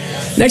saying?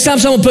 Next time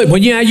someone put, well,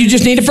 you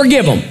just need to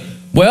forgive them.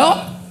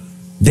 Well,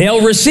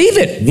 they'll receive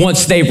it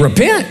once they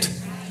repent.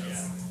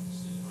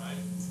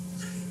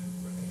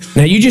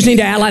 Now, you just need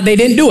to act like they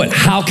didn't do it.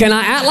 How can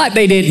I act like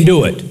they didn't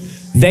do it?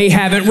 They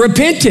haven't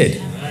repented.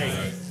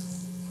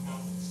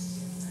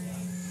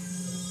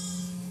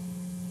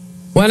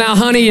 Well, now,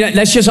 honey,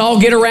 let's just all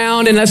get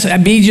around and let's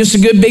be just a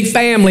good big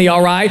family,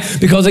 all right?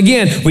 Because,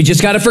 again, we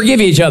just got to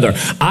forgive each other.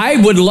 I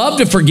would love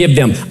to forgive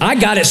them. I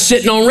got it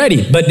sitting on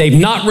ready, but they've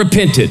not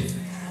repented.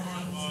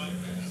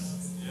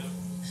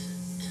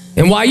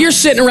 And while you're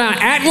sitting around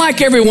acting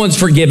like everyone's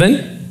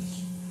forgiven,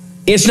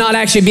 it's not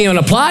actually being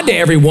applied to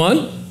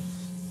everyone.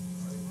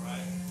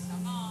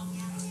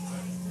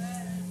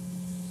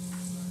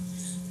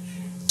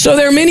 So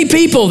there are many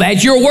people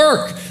at your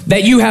work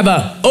that you have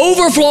an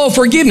overflow of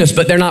forgiveness,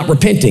 but they're not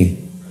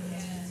repenting.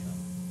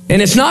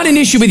 And it's not an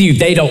issue with you.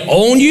 They don't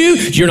own you.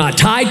 You're not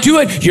tied to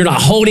it. You're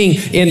not holding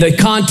in the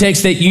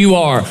context that you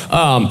are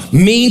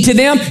mean to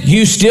them.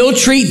 You still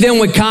treat them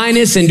with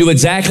kindness and do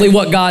exactly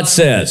what God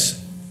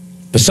says.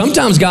 But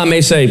sometimes God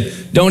may say,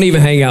 don't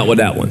even hang out with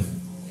that one.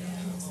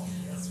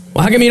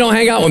 Well, how come you don't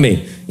hang out with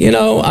me? You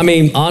know, I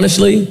mean,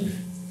 honestly,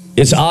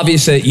 it's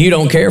obvious that you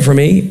don't care for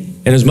me.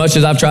 And as much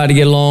as I've tried to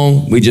get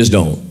along, we just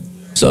don't.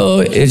 So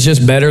it's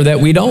just better that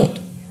we don't.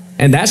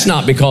 And that's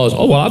not because,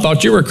 oh, well, I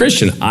thought you were a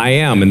Christian. I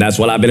am, and that's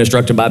what I've been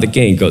instructed by the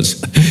king,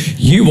 because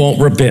you won't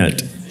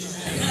repent.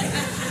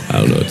 I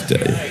don't know what to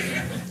tell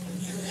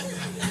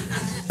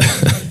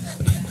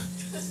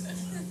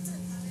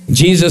you.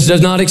 Jesus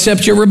does not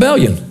accept your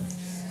rebellion.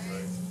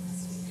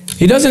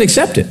 He doesn't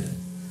accept it.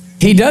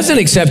 He doesn't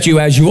accept you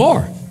as you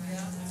are.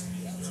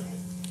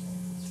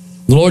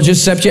 The Lord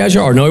just accepts you as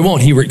you are. No, he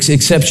won't. He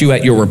accepts you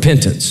at your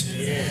repentance.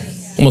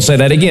 I'm going to say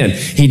that again.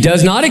 He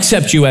does not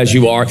accept you as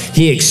you are.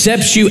 He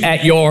accepts you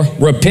at your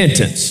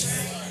repentance.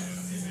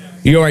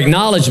 Your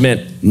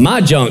acknowledgement,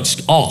 my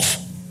junk's off.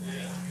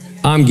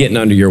 I'm getting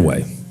under your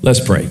way. Let's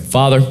pray.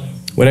 Father,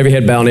 with every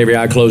head bowed and every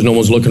eye closed, no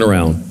one's looking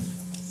around.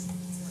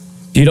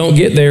 You don't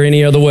get there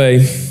any other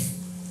way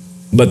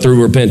but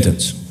through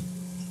repentance.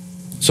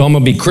 So I'm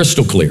going to be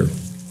crystal clear.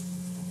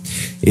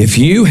 If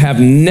you have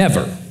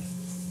never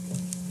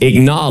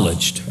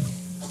acknowledged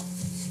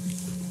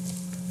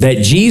that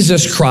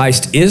Jesus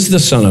Christ is the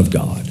Son of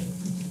God,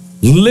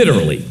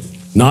 literally,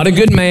 not a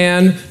good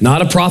man,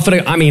 not a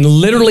prophet, I mean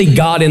literally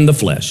God in the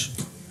flesh,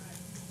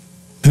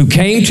 who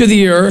came to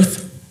the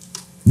earth,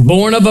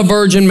 born of a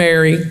Virgin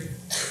Mary,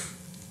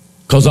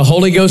 because the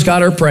Holy Ghost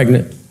got her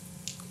pregnant.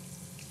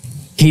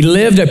 He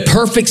lived a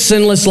perfect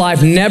sinless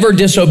life, never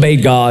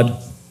disobeyed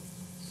God,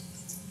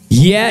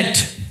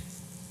 yet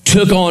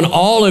took on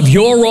all of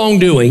your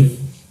wrongdoing,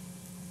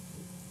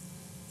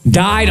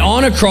 died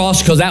on a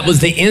cross because that was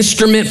the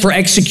instrument for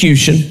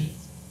execution,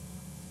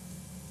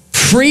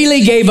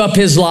 freely gave up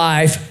his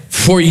life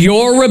for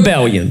your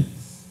rebellion,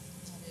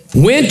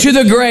 went to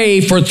the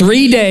grave for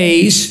 3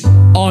 days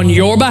on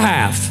your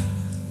behalf,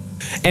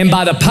 and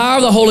by the power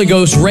of the Holy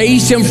Ghost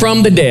raised him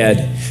from the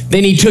dead.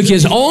 Then he took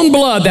his own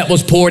blood that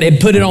was poured and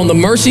put it on the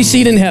mercy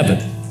seat in heaven.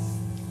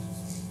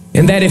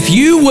 And that if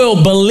you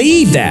will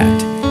believe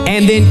that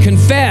and then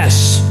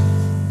confess,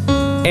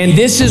 and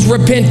this is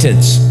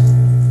repentance,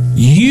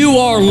 you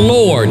are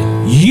Lord.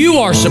 You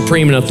are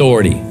supreme in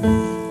authority.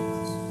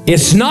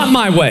 It's not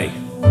my way.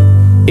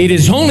 It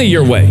is only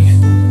your way.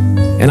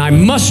 And I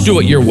must do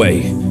it your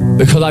way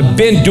because I've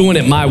been doing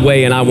it my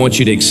way and I want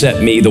you to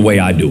accept me the way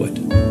I do it.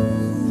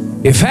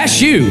 If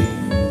that's you,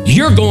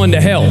 you're going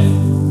to hell.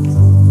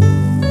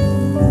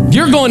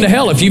 You're going to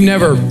hell if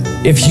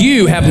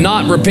you have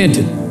not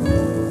repented.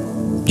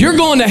 You're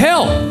going to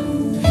hell.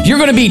 You're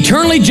going to be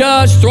eternally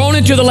judged, thrown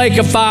into the lake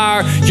of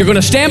fire. You're going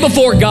to stand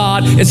before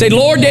God and say,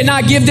 Lord, didn't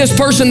I give this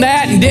person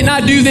that? And didn't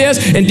I do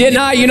this? And didn't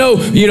I,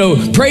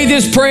 pray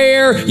this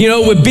prayer,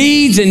 with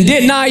beads? And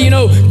didn't I,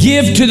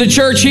 give to the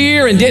church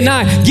here? And didn't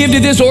I give to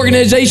this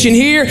organization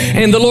here?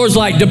 And the Lord's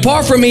like,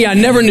 depart from me, I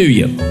never knew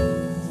you.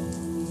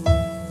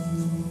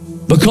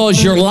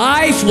 Because your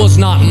life was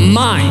not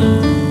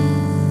mine.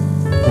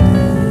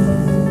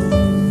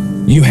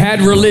 You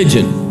had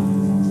religion.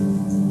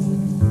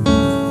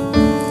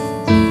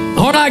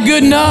 Aren't I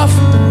good enough?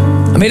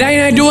 I mean,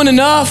 ain't I doing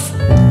enough?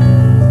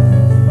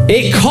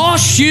 It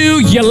costs you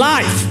your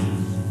life.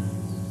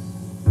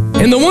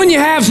 And the one you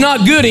have is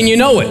not good and you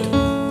know it.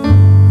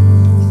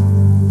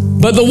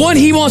 But the one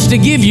he wants to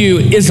give you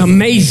is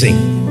amazing.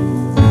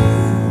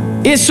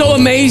 It's so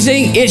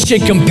amazing, it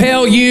should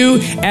compel you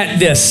at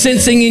the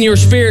sensing in your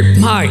spirit,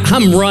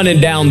 I'm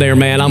running down there,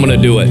 man, I'm going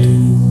to do it.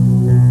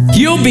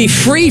 You'll be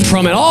free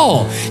from it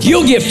all.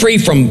 You'll get free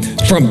from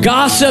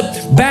gossip,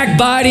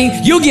 backbiting.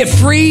 You'll get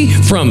free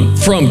from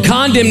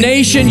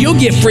condemnation. You'll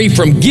get free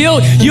from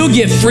guilt. You'll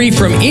get free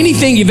from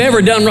anything you've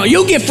ever done wrong.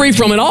 You'll get free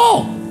from it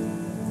all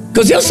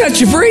because he'll set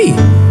you free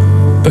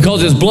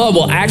because his blood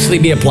will actually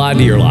be applied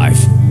to your life.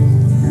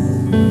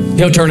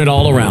 He'll turn it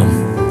all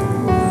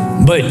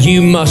around. But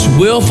you must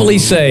willfully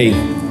say,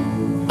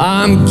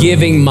 I'm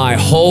giving my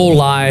whole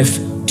life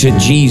to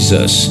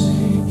Jesus.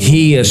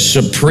 He is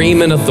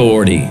supreme in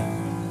authority,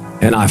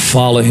 and I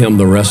follow him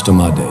the rest of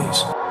my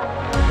days.